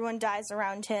who everyone dies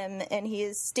around him and he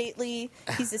is stately.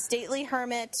 He's a stately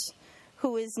hermit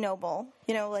who is noble.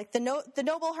 You know, like the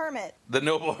noble hermit. The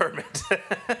Noble Hermit.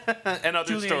 And other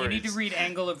Julia, stories. you need to read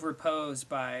Angle of Repose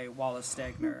by Wallace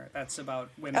Stegner. That's about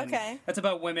women. Okay. That's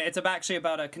about women. It's actually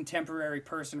about a contemporary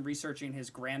person researching his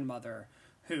grandmother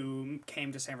who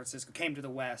came to San Francisco, came to the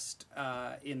West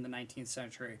in the 19th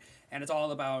century. And it's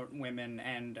all about women,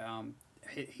 and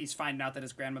he's finding out that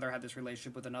his grandmother had this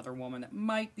relationship with another woman that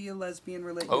might be a lesbian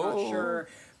relationship. I'm not sure,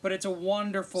 but it's a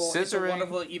wonderful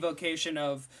evocation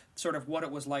of sort of what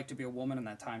it was like to be a woman in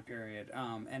that time period,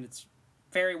 and it's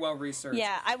very well researched.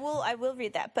 Yeah, I will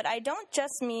read that, but I don't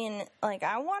just mean like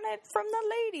I want it from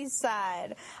the ladies'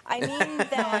 side. I mean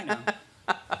that.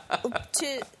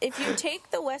 If you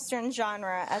take the Western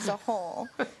genre as a whole,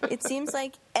 it seems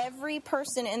like every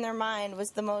person in their mind was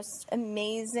the most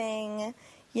amazing,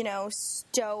 you know,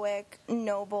 stoic,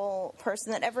 noble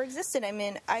person that ever existed. I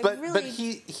mean, But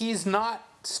he's not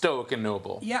stoic and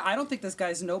noble. Yeah, I don't think this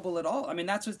guy's noble at all. I mean,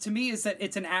 that's what, to me, is that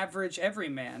it's an average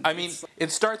everyman. I mean,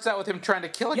 it starts out with him trying to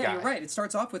kill a guy. Yeah, you're right. It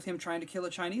starts off with him trying to kill a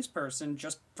Chinese person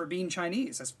just for being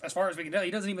Chinese. As far as we can tell,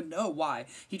 he doesn't even know why.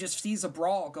 He just sees a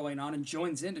brawl going on and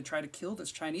joins in to try to kill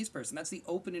this Chinese person. That's the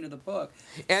opening of the book.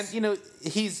 And, you know,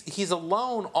 he's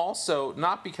alone also,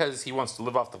 not because he wants to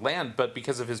live off the land, but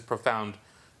because of his profound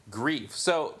grief.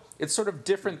 So it's sort of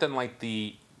different than like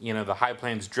the High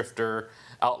Plains Drifter,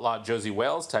 outlaw Josie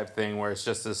Wales type thing, where it's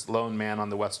just this lone man on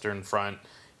the Western Front,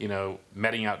 you know,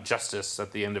 meting out justice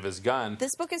at the end of his gun.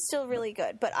 This book is still really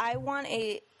good, but I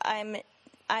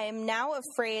am now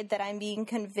afraid that I'm being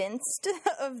convinced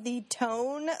of the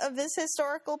tone of this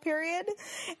historical period,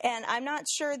 and I'm not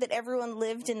sure that everyone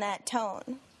lived in that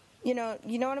tone. You know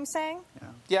what I'm saying?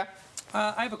 Yeah.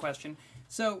 I have a question.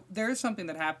 So there is something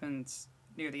that happens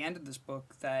near the end of this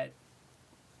book that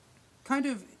kind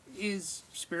of is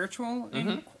spiritual.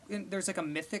 There's like a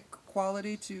mythic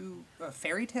quality to a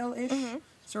fairy tale-ish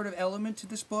sort of element to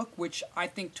this book, which I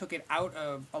think took it out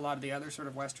of a lot of the other sort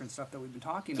of Western stuff that we've been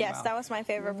talking about. Yes, that was my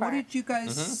favorite part. What did you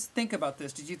guys think about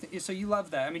this? Did you so you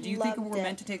love that? I mean, do you think Loved we're it.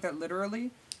 meant to take that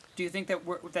literally? Do you think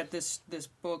that this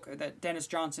book that Dennis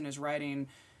Johnson is writing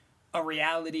a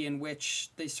reality in which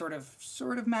these sort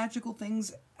of magical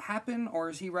things happen, or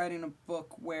is he writing a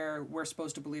book where we're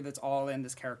supposed to believe it's all in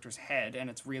this character's head and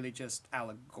it's really just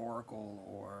allegorical?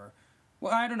 Or,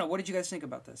 well, I don't know. What did you guys think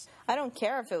about this? I don't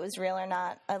care if it was real or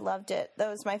not. I loved it. That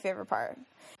was my favorite part.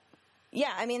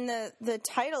 Yeah, I mean, the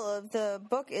title of the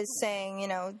book is saying, you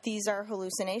know, these are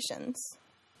hallucinations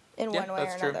in one way or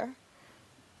that's true. another.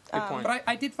 Good point. But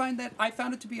I did find that I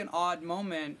found it to be an odd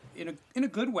moment in a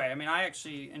good way. I mean, I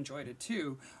actually enjoyed it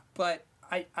too, but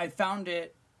I found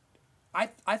it.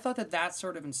 I thought that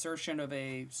sort of insertion of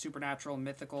a supernatural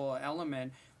mythical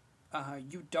element,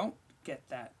 you don't get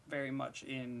that very much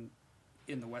in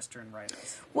the Western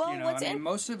writers. Well,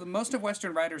 most of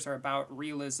Western writers are about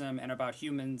realism and about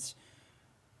humans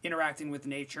interacting with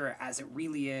nature as it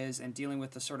really is and dealing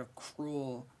with the sort of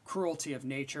cruelty of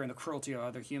nature and the cruelty of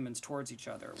other humans towards each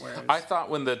other. Whereas I thought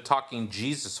when the talking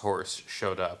Jesus horse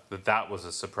showed up that was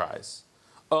a surprise.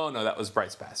 Oh no, that was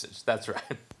Bright's Passage. That's right.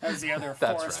 that was the other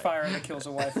That's forest right. fire that kills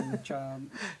a wife and a child.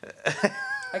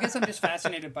 I guess I'm just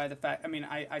fascinated by the fact. I mean,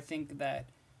 I think that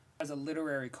as a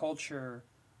literary culture,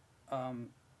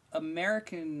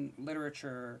 American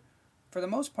literature, for the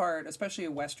most part, especially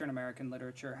Western American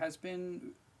literature, has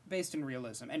been based in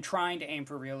realism and trying to aim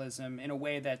for realism in a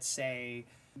way that, say,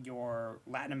 your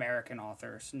Latin American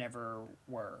authors never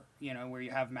were. Where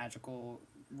you have magical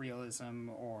realism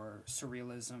or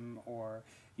surrealism, or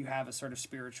you have a sort of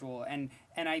spiritual, and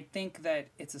I think that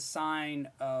it's a sign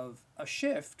of a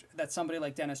shift that somebody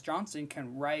like Dennis Johnson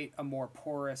can write a more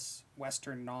porous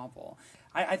Western novel.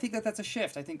 I think that's a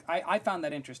shift. I think I found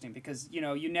that interesting because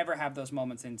you never have those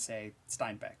moments in, say,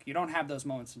 Steinbeck. You don't have those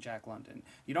moments in Jack London.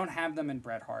 You don't have them in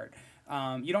Bret Harte.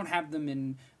 You don't have them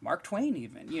in Mark Twain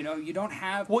even. You don't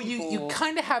have Well, people... you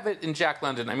kind of have it in Jack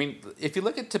London. I mean, if you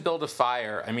look at To Build a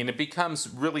Fire, I mean, it becomes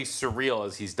really surreal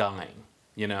as he's dying,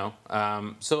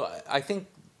 So I think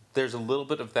there's a little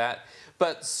bit of that.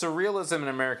 But surrealism in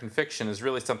American fiction is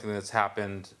really something that's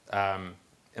happened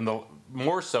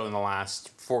more so in the last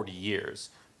 40 years,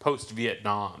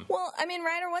 post-Vietnam. Well, I mean,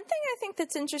 Ryder, one thing I think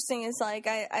that's interesting is, like,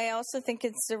 I also think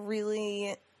it's a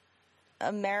really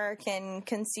American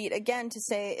conceit, again, to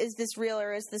say, is this real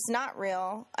or is this not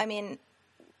real? I mean,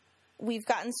 we've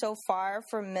gotten so far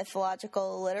from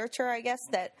mythological literature, I guess,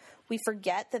 that we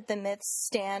forget that the myths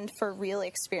stand for real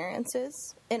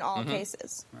experiences in all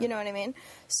cases. Right. You know what I mean?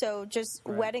 So just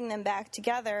wedding them back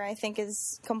together, I think,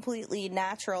 is completely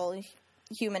natural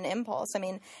human impulse. I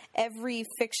mean, every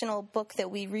fictional book that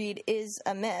we read is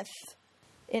a myth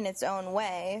in its own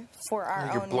way for our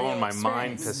own. You're blowing my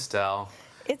mind, experience. Pastel.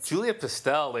 Julia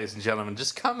Pastel, ladies and gentlemen,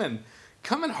 just come in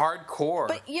hardcore.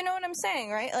 But you know what I'm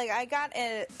saying, right? Like, I got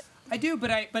it. I do,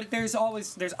 but there's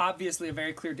obviously a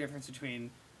very clear difference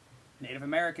between Native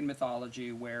American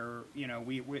mythology, where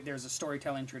there's a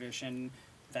storytelling tradition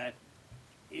that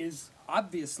is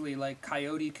obviously, like,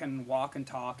 Coyote can walk and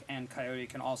talk, and Coyote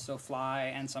can also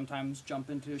fly and sometimes jump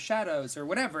into shadows or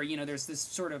whatever. There's this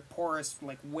sort of porous,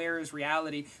 like, where is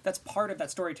reality? That's part of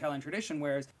that storytelling tradition,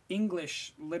 whereas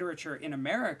English literature in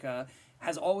America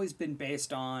has always been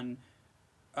based on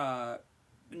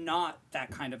not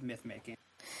that kind of myth-making.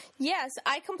 Yes,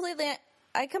 I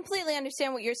completely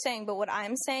understand what you're saying, but what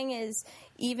I'm saying is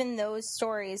even those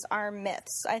stories are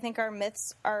myths. I think our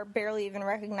myths are barely even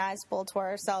recognizable to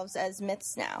ourselves as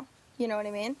myths now. You know what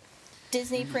I mean?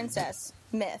 Disney princess,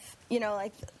 myth.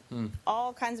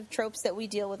 All kinds of tropes that we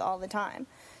deal with all the time.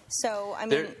 So, I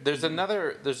mean... There's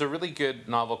a really good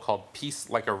novel called Peace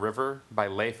Like a River by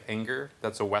Leif Enger.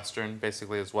 That's a Western,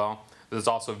 basically, as well. It's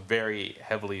also very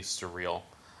heavily surreal.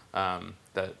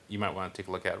 That you might want to take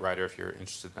a look at, Ryder, if you're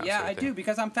interested in that sort of thing. do,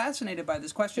 because I'm fascinated by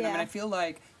this question. Yeah. I mean, I feel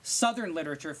like Southern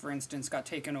literature, for instance, got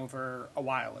taken over a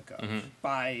while ago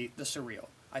by the surreal.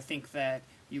 I think that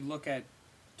you look at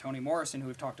Toni Morrison, who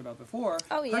we've talked about before,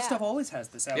 her stuff always has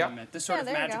this element, this sort of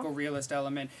magical realist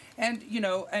element. And,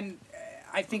 and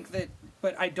I think that,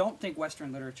 but I don't think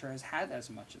Western literature has had as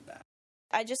much of that.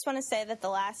 I just want to say that the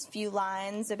last few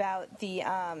lines about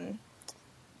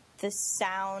the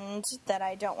sound that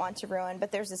I don't want to ruin,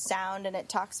 but there's a sound, and it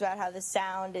talks about how the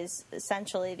sound is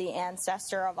essentially the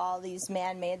ancestor of all these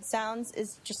man-made sounds,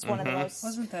 is just one of the most...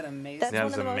 Wasn't that amazing? That's That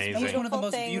one of the most amazing. beautiful one of the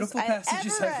most beautiful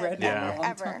passages I've read in a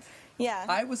long time. Yeah.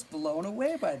 I was blown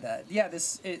away by that. Yeah,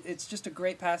 it's just a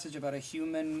great passage about a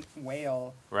human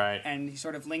whale. Right. And he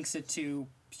sort of links it to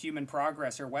human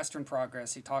progress or Western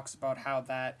progress. He talks about how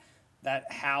that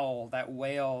howl, that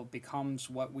whale,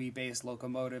 becomes what we base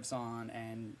locomotives on,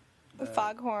 and the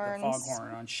foghorns. The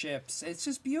foghorn on ships. It's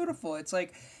just beautiful. It's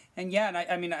like, and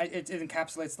I mean, it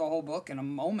encapsulates the whole book in a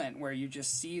moment where you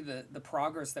just see the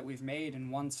progress that we've made in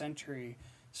 1 century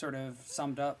sort of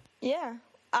summed up. Yeah.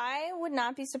 I would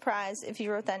not be surprised if you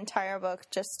wrote that entire book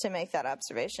just to make that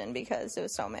observation, because it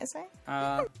was so amazing.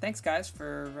 Thanks, guys,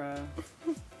 for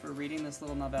reading this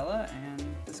little novella and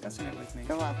discussing it with me.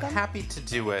 You're welcome. Happy to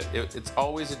do it. It's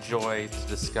always a joy to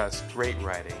discuss great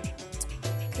writing.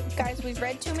 Guys, we've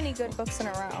read too many good books in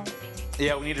a row.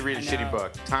 Yeah, we need to read a shitty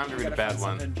book. Time to read a bad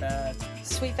one. Bad.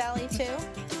 Sweet Valley 2?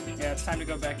 Yeah, it's time to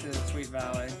go back to the Sweet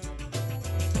Valley.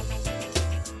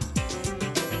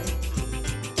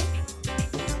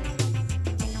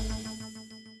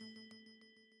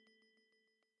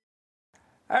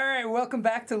 All right, welcome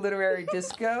back to Literary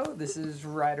Disco. This is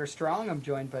Ryder Strong. I'm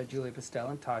joined by Julia Pastel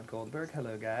and Todd Goldberg.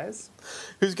 Hello, guys.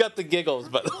 Who's got the giggles,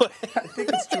 by the way? I think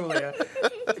it's Julia.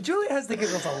 Julia has the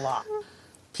giggles a lot.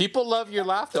 People love your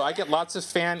laugh, though. I get lots of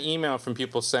fan email from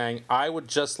people saying, I would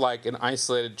just like an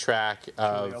isolated track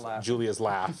of Julia's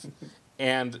laugh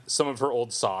and some of her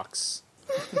old socks.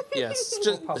 Yes,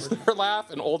 just her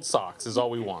laugh and old socks is all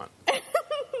we want.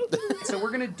 So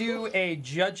we're going to do a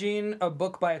judging a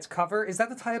book by its cover. Is that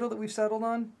the title that we've settled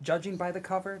on? Judging by the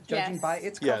cover? Judging by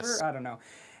its cover? Yes. I don't know.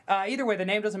 Either way, the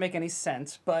name doesn't make any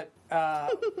sense, but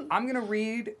I'm going to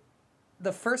read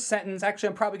the first sentence. Actually,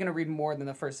 I'm probably going to read more than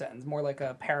the first sentence, more like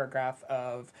a paragraph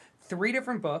of 3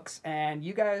 different books, and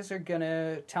you guys are going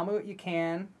to tell me what you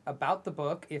can about the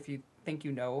book, if you think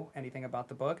you know anything about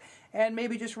the book, and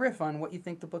maybe just riff on what you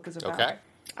think the book is about. Okay.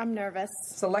 I'm nervous.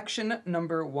 Selection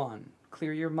number 1.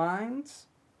 Clear your minds.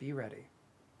 Be ready.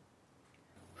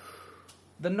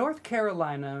 The North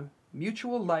Carolina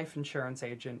Mutual Life Insurance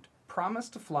agent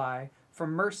promised to fly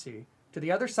from Mercy to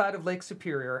the other side of Lake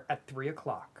Superior at 3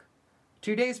 o'clock.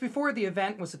 2 days before the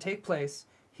event was to take place,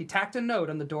 he tacked a note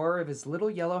on the door of his little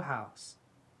yellow house.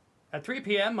 At 3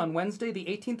 p.m. on Wednesday, the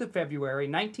 18th of February,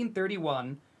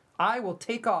 1931, I will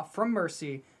take off from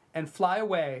Mercy and fly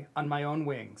away on my own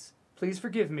wings. Please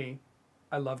forgive me.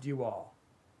 I loved you all.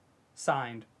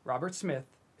 Signed, Robert Smith,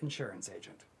 insurance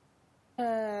agent.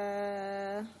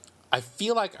 I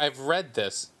feel like I've read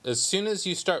this. As soon as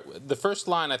you start the first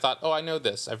line, I thought, oh, I know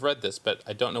this. I've read this, but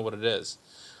I don't know what it is.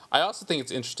 I also think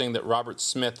it's interesting that Robert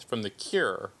Smith from The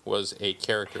Cure was a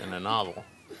character in a novel.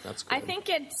 That's good. I think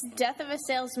it's Death of a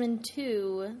Salesman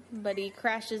 2, but he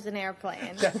crashes an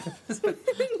airplane.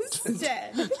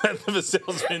 Instead. Death of a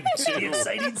Salesman 2. The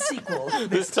exciting sequel.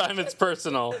 This time it's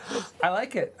personal. I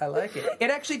like it.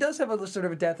 It actually does have a sort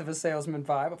of a Death of a Salesman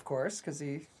vibe, of course, because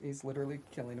he's literally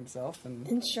killing himself. And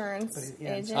Insurance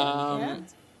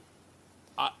agent.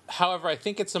 However, I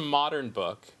think it's a modern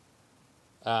book.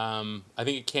 I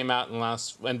think it came out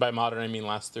and by modern I mean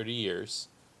last 30 years,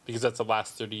 because that's the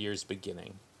last 30 years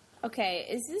beginning. Okay,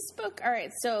 is this book... All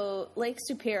right, so Lake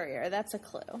Superior, that's a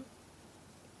clue.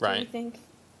 Right. Do you think?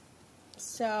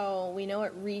 So we know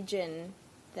what region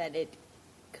that it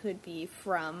could be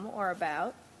from or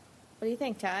about. What do you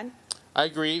think, Todd? I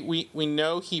agree. We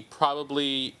know he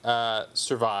probably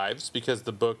survives because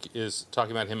the book is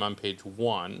talking about him on page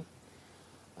 1.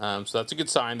 So that's a good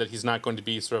sign that he's not going to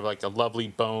be sort of like a lovely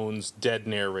bones dead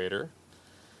narrator.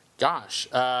 Gosh,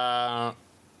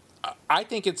 I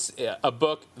think it's a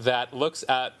book that looks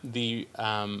at the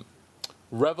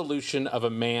revolution of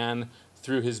a man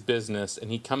through his business,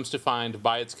 and he comes to find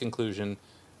by its conclusion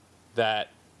that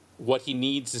what he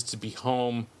needs is to be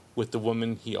home with the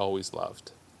woman he always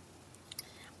loved.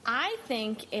 I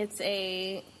think it's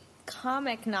a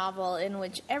comic novel in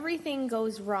which everything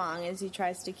goes wrong as he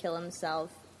tries to kill himself,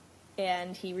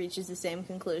 and he reaches the same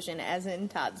conclusion as in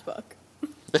Todd's book.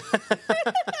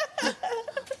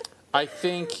 I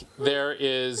think there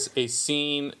is a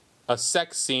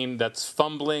sex scene that's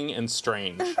fumbling and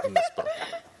strange in this book.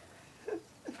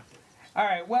 All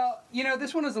right, well,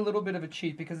 this one is a little bit of a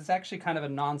cheat because it's actually kind of a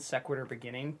non sequitur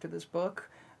beginning to this book.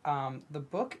 The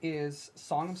book is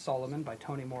Song of Solomon by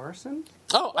Toni Morrison.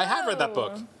 Oh, I have read that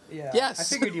book. Yeah, Yes. I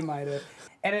figured you might have.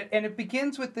 And it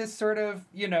begins with this sort of,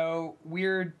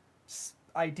 weird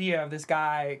idea of this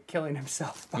guy killing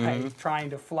himself by trying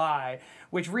to fly,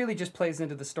 which really just plays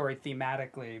into the story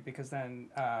thematically, because then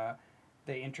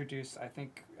they introduce, I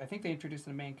think they introduced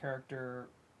the main character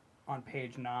on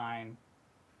page 9,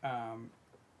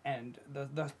 and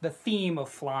the theme of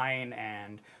flying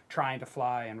and trying to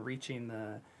fly and reaching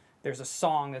there's a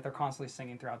song that they're constantly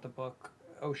singing throughout the book.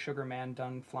 Oh, sugar man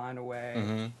done flying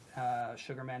away,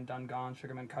 sugar man done gone,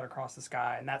 sugar man cut across the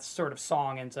sky, and that sort of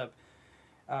song ends up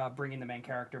bringing the main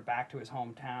character back to his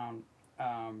hometown,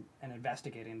 and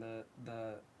investigating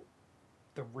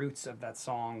the roots of that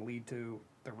song lead to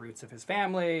the roots of his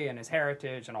family and his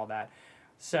heritage and all that.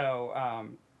 So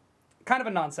kind of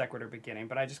a non sequitur beginning,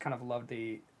 but I just kind of loved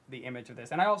the image of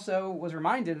this. And I also was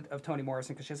reminded of Toni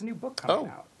Morrison because she has a new book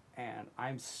coming out, and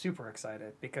I'm super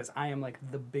excited because I am like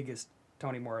the biggest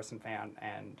Toni Morrison fan,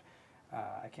 and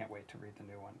I can't wait to read the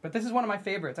new one. But this is one of my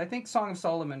favorites. I think Song of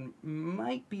Solomon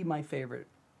might be my favorite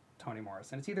Toni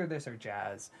Morrison. It's either this or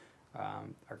Jazz.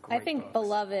 are great I think books.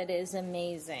 Beloved is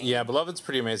amazing. Yeah, Beloved's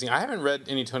pretty amazing. I haven't read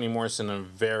any Toni Morrison in a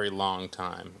very long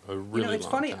time. A really It's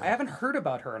long funny. time. I haven't heard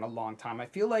about her in a long time. I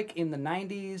feel like in the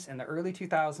 '90s and the early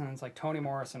 2000s, like Toni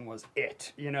Morrison was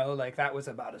it. Like that was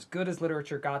about as good as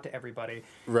literature got to everybody.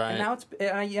 Right. And now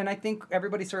and I think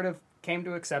everybody sort of came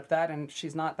to accept that, and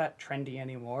she's not that trendy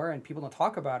anymore, and people don't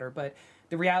talk about her. But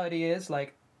the reality is,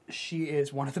 like, she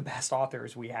is one of the best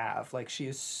authors we have. Like, she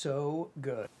is so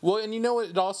good. Well, and you know what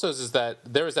it also is that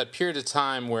there was that period of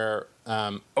time where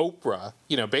Oprah,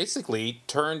 basically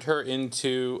turned her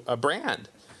into a brand.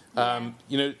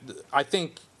 I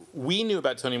think we knew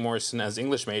about Toni Morrison as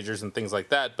English majors and things like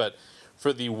that, but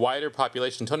for the wider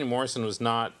population, Toni Morrison was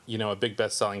not, a big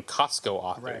best-selling Costco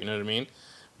author. Right. You know what I mean?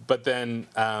 But then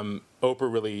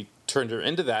Oprah really turned her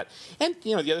into that. And,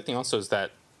 the other thing also is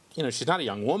that, she's not a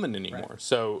young woman anymore. Right.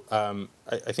 So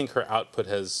I think her output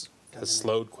has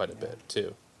slowed quite a bit,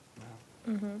 too. Wow.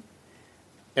 Mm-hmm.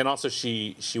 And also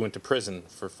she went to prison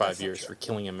for 5 That's not years true. for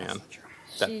killing a man. That's not true.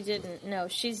 She didn't. No,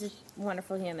 she's a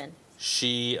wonderful human.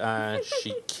 She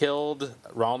killed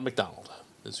Ronald McDonald,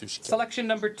 is who she killed. Selection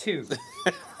number 2.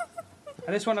 And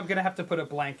this one I'm going to have to put a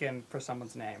blank in for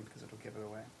someone's name because it'll give it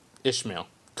away. Ishmael.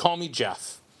 Call me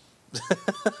Jeff.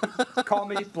 Call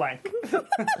me blank.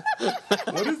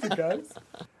 What is it, guys?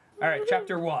 All right,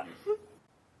 chapter 1.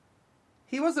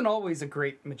 He wasn't always a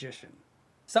great magician.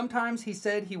 Sometimes he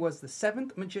said he was the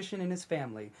 7th magician in his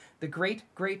family, the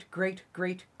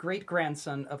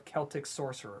great-great-great-great-great-grandson of Celtic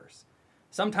sorcerers.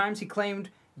 Sometimes he claimed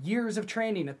years of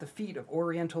training at the feet of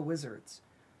Oriental wizards.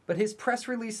 But his press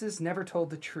releases never told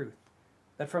the truth,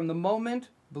 that from the moment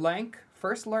blank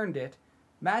first learned it,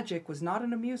 magic was not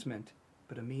an amusement,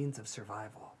 but a means of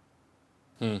survival.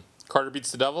 Carter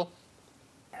beats the devil?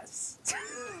 Yes.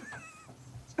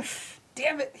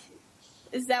 Damn it.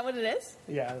 Is that what it is?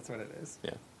 Yeah, that's what it is.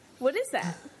 Yeah. What is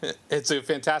that? It's a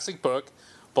fantastic book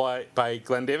by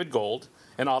Glenn David Gould.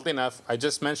 And oddly enough, I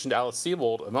just mentioned Alice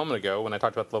Sebold a moment ago when I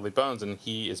talked about The Lovely Bones, and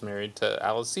he is married to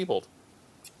Alice Sebold.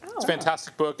 It's a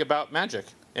fantastic book about magic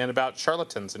and about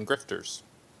charlatans and grifters.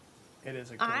 It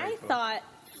is a great I book. thought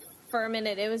for a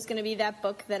minute it was going to be that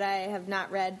book that I have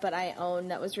not read but I own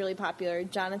that was really popular,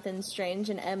 Jonathan Strange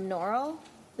and M. Norrell.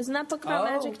 Isn't that book about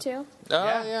magic too? Oh,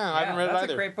 yeah, I haven't read it that's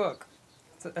either. a great book.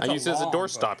 I use it as a long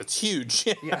doorstop. book. It's huge.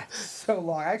 Yeah, it's so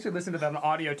long. I actually listened to that on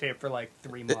audio tape for like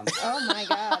 3 months. Oh my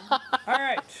god. All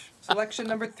right, selection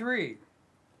number 3.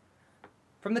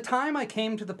 From the time I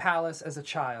came to the palace as a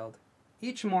child,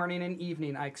 each morning and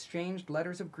evening I exchanged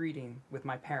letters of greeting with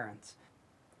my parents,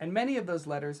 and many of those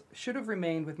letters should have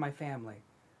remained with my family.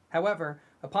 However,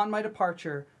 upon my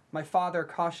departure, my father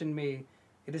cautioned me,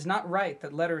 "It is not right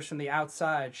that letters from the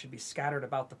outside should be scattered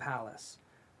about the palace,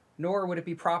 nor would it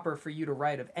be proper for you to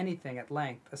write of anything at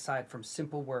length aside from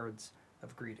simple words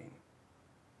of greeting."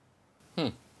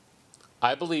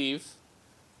 I believe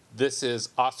this is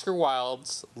Oscar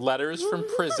Wilde's letters from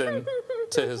prison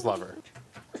to his lover.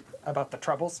 About the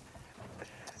troubles.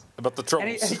 About the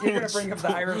troubles. And you're going to bring up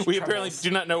the Irish We troubles. apparently do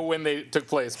not know when they took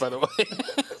place, by the way.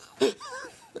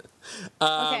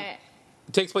 Okay.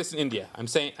 It takes place in India. I'm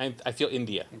saying, I feel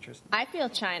India. Interesting. I feel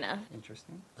China.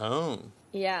 Interesting. Oh.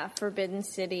 Yeah, Forbidden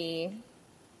City.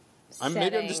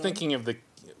 Maybe I'm just setting. thinking of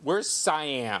where's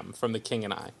Siam from The King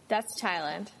and I? That's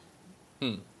Thailand.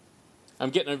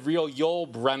 I'm getting a real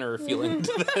Yul Brenner feeling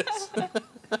to this.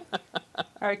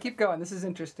 All right, keep going. This is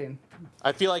interesting.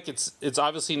 I feel like it's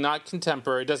obviously not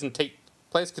contemporary. It doesn't take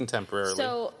place contemporarily.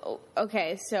 So,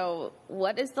 okay, so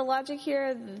what is the logic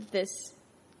here? This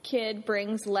kid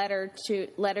brings letters to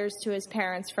his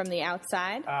parents from the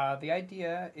outside? The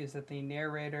idea is that the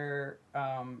narrator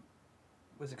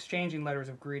was exchanging letters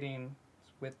of greeting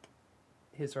with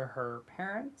his or her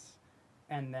parents,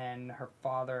 and then her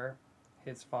father,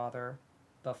 his father,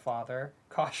 the father,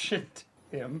 cautioned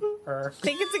him, her. I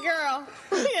think it's a girl.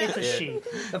 It's a she.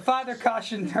 The father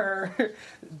cautioned her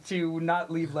to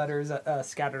not leave letters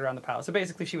scattered around the palace. So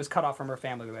basically, she was cut off from her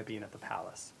family by being at the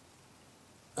palace.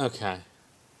 Okay.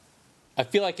 I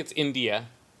feel like it's India,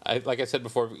 like I said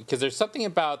before, because there's something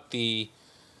about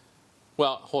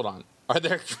well, hold on.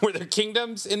 Were there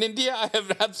kingdoms in India? I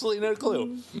have absolutely no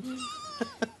clue.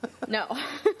 No.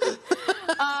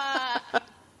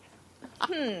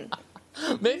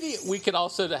 Maybe we could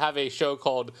also have a show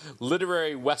called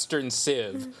Literary Western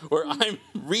Civ, where I'm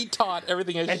retaught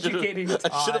everything I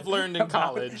should have learned in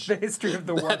about college. The history of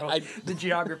the world, the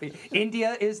geography.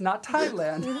 India is not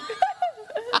Thailand.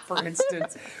 For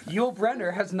instance, Yul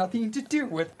Brenner has nothing to do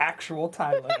with actual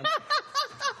Thailand.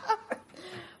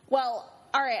 Well,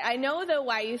 all right, I know though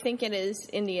why you think it is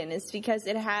Indian is because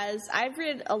I've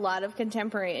read a lot of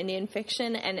contemporary Indian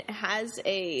fiction, and it has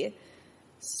a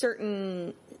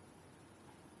certain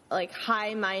like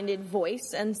high-minded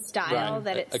voice and style Right.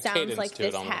 that A it sounds cadence like to it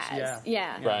this almost. has.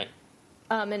 Yeah. Right.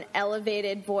 An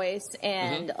elevated voice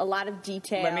and a lot of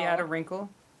detail. Let me add a wrinkle.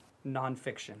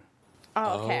 Nonfiction.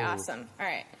 Oh, okay, Oh. awesome. All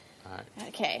right. All right.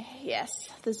 Okay, yes.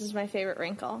 This is my favorite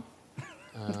wrinkle.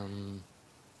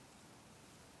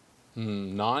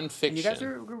 Nonfiction. And you guys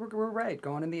were right,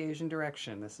 going in the Asian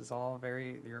direction. This is all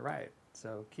you're right.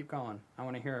 So keep going. I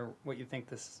want to hear what you think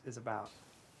this is about.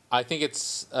 I think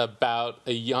it's about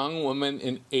a young woman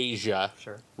in Asia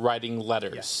Sure. writing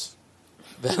letters Yes.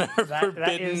 that are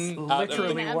That is forbidden out of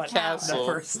literally the what castle. the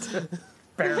first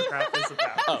paragraph is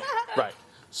about. Oh, right.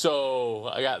 So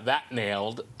I got that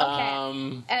nailed.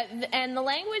 Okay. And the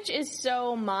language is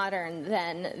so modern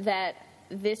then that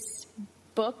this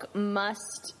book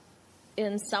must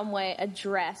in some way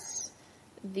address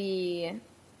the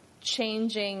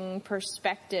changing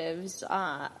perspectives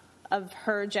of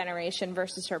her generation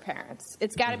versus her parents.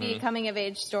 It's got to be a coming of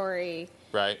age story,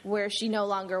 Right. where she no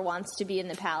longer wants to be in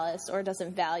the palace or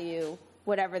doesn't value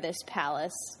whatever this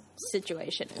palace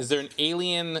situation is. Is there an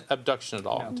alien abduction at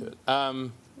all to it?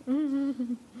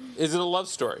 Is it a love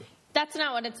story? That's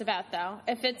not what it's about, though.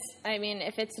 If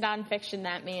it's nonfiction,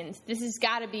 that means this has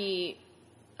got to be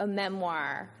a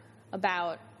memoir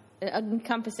about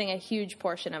encompassing a huge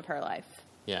portion of her life,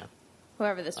 Yeah.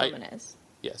 whoever this woman is.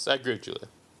 Yes, I agree with Julia.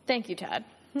 Thank you, Todd.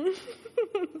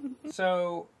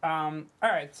 So, all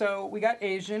right. So we got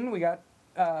Asian. We got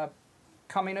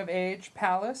coming of age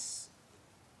palace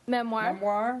Memoir.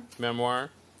 memoir. Memoir.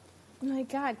 Oh my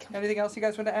God. Come Anything else you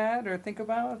guys want to add or think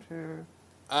about? Or?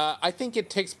 I think it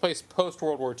takes place post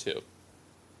World War II.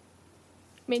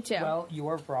 Me too. Well, you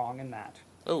are wrong in that.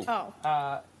 Oh.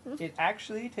 oh. It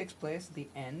actually takes place at the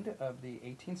end of the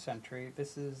 18th century.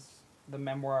 This is the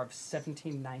memoir of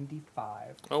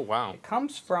 1795. Oh, wow. It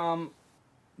comes from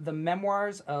the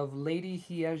memoirs of Lady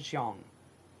Hye Jeong,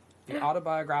 the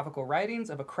autobiographical writings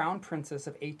of a crown princess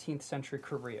of 18th century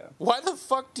Korea. Why the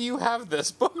fuck do you have this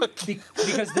book?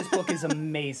 Because this book is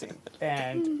amazing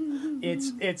and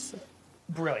it's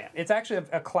brilliant. It's actually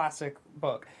a classic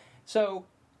book. So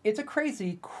it's a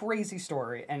crazy, crazy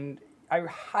story, and I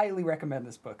highly recommend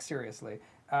this book, seriously.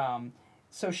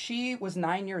 So she was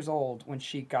 9 years old when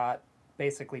she got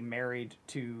basically married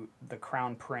to the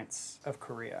crown prince of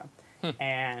Korea.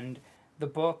 And the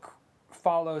book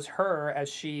follows her as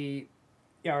she,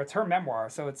 it's her memoir.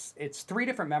 So it's three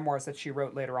different memoirs that she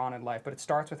wrote later on in life, but it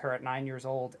starts with her at 9 years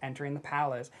old entering the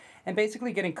palace and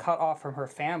basically getting cut off from her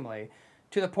family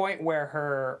to the point where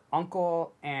her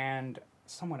uncle and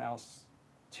someone else,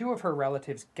 two of her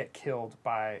relatives, get killed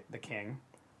by the king.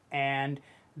 And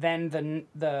then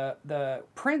the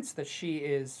prince that she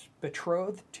is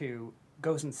betrothed to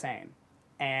goes insane.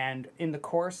 And in the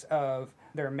course of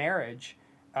their marriage,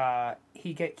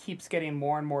 he keeps getting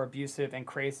more and more abusive and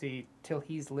crazy till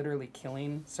he's literally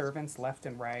killing servants left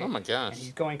and right. Oh my gosh. And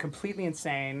he's going completely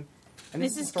insane. And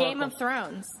This is Game of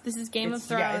Thrones. This is Game of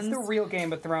Thrones. Yeah, it's the real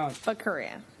Game of Thrones. But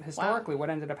Korea. Historically, what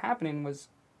ended up happening was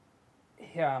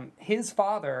his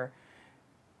father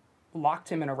locked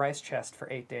him in a rice chest for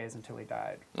 8 days until he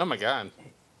died. Oh, my God.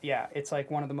 Yeah, it's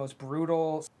like one of the most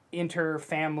brutal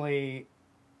inter-family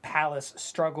palace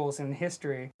struggles in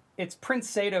history. It's Prince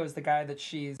Sato is the guy that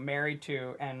she's married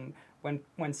to, and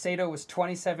when Sato was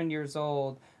 27 years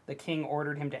old, the king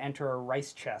ordered him to enter a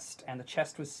rice chest, and the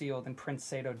chest was sealed, and Prince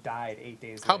Sato died 8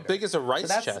 days How later. big is a rice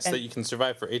that's- chest and that you can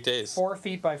survive for 8 days? 4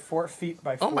 feet by 4 feet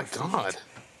by 4 Oh, my feet. God.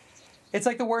 It's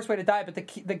like the worst way to die, but the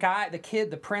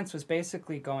kid, the prince, was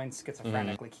basically going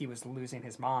schizophrenic, like he was losing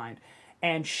his mind.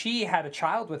 And she had a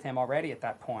child with him already at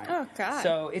that point. Oh, God.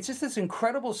 So it's just this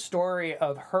incredible story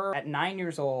of her at 9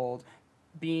 years old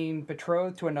being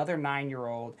betrothed to another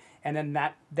 9-year-old, and then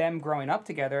them growing up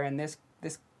together, and this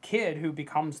kid who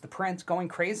becomes the prince going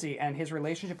crazy, and his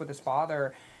relationship with his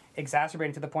father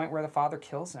exacerbating to the point where the father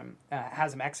kills him,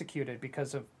 has him executed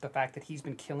because of the fact that he's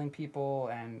been killing people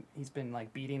and he's been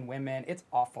like beating women. It's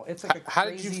awful. It's like a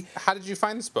crazy. How did you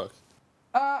find this book?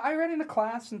 I read it in a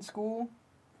class in school,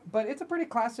 but it's a pretty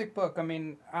classic book. I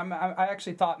mean, I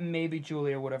actually thought maybe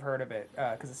Julia would have heard of it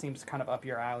because it seems kind of up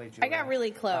your alley, Julia. I got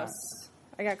really close.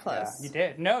 I got close. Yeah, you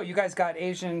did. No, you guys got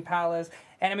Asian Palace.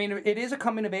 And I mean, it is a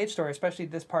coming of age story, especially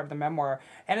this part of the memoir.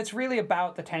 And it's really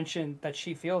about the tension that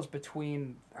she feels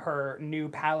between her new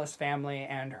palace family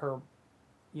and her,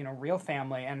 real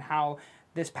family, and how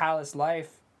this palace life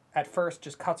at first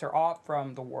just cuts her off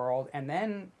from the world, and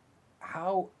then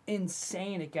how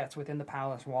insane it gets within the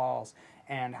palace walls.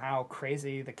 and how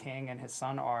crazy the king and his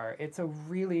son are. It's a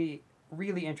really,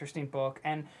 really interesting book.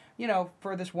 And, you know,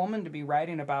 for this woman to be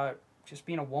writing about just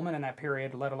being a woman in that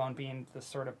period, let alone being the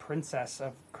sort of princess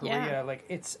of Korea, like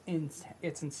it's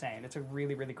insane. It's a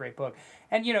really, really great book.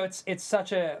 And, you know, it's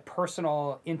such a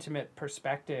personal, intimate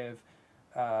perspective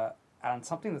on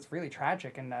something that's really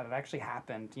tragic and that it actually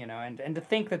happened, you know, and to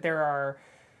think that there are,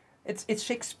 it's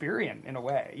Shakespearean in a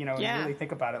way, you know, when you really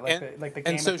think about it, like the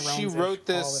Game of Thrones. And so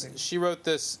she wrote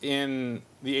this in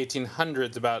the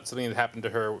 1800s about something that happened to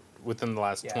her within the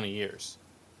last 20 years.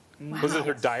 Wow. Was it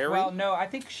her diary? Well, no, I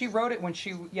think she wrote it when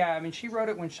she wrote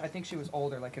it when I think she was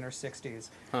older, like in her 60s.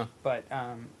 Huh. But,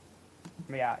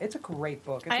 yeah, it's a great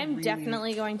book. I am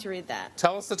definitely going to read that.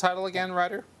 Tell us the title again,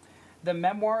 Ryder. The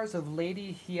Memoirs of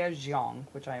Lady Hyejeong,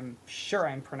 which I'm sure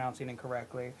I'm pronouncing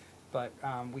incorrectly, but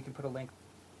we can put a link.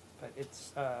 But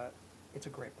it's a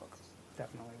great book.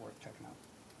 Definitely worth checking out.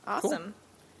 Awesome. Cool.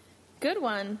 Good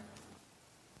one.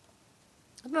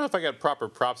 I don't know if I got proper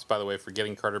props, by the way, for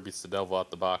getting Carter Beats the Devil out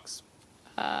the box.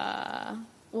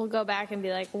 We'll go back and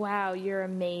be like, wow, you're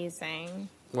amazing.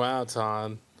 Wow,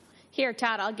 Todd. Here,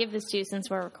 Todd, I'll give this to you since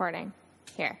we're recording.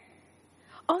 Here.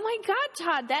 Oh my God,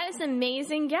 Todd, that is an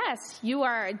amazing guess. You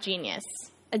are a genius.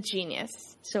 A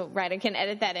genius. So Ryder can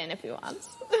edit that in if he wants.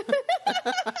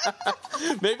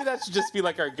 Maybe that should just be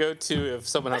like our go-to if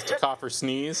someone has to cough or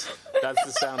sneeze. That's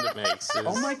the sound it makes.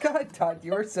 Oh my God, Todd,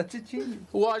 you're such a genius.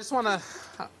 Well, I just want to,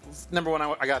 number one,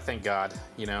 I got to thank God.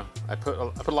 You know, I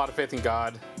put a lot of faith in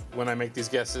God when I make these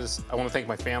guesses. I want to thank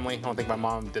my family. I want to thank my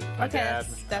mom, my dad.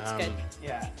 That's good.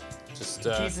 Yeah. Just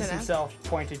Jesus himself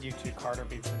pointed you to Carter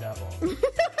Beats the Devil.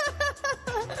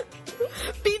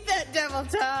 Beat that devil,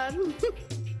 Todd.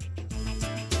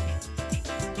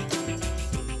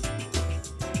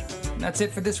 That's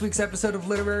it for this week's episode of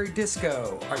Literary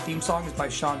Disco. Our theme song is by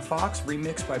Sean Fox,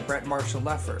 remixed by Brett Marshall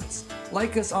Lefferts.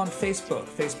 Like us on Facebook,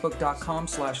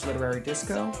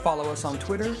 facebook.com/literarydisco. Follow us on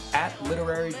Twitter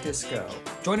 @literarydisco.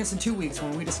 Join us in 2 weeks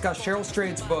when we discuss Cheryl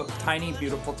Strayed's book, Tiny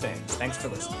Beautiful Things. Thanks for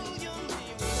listening.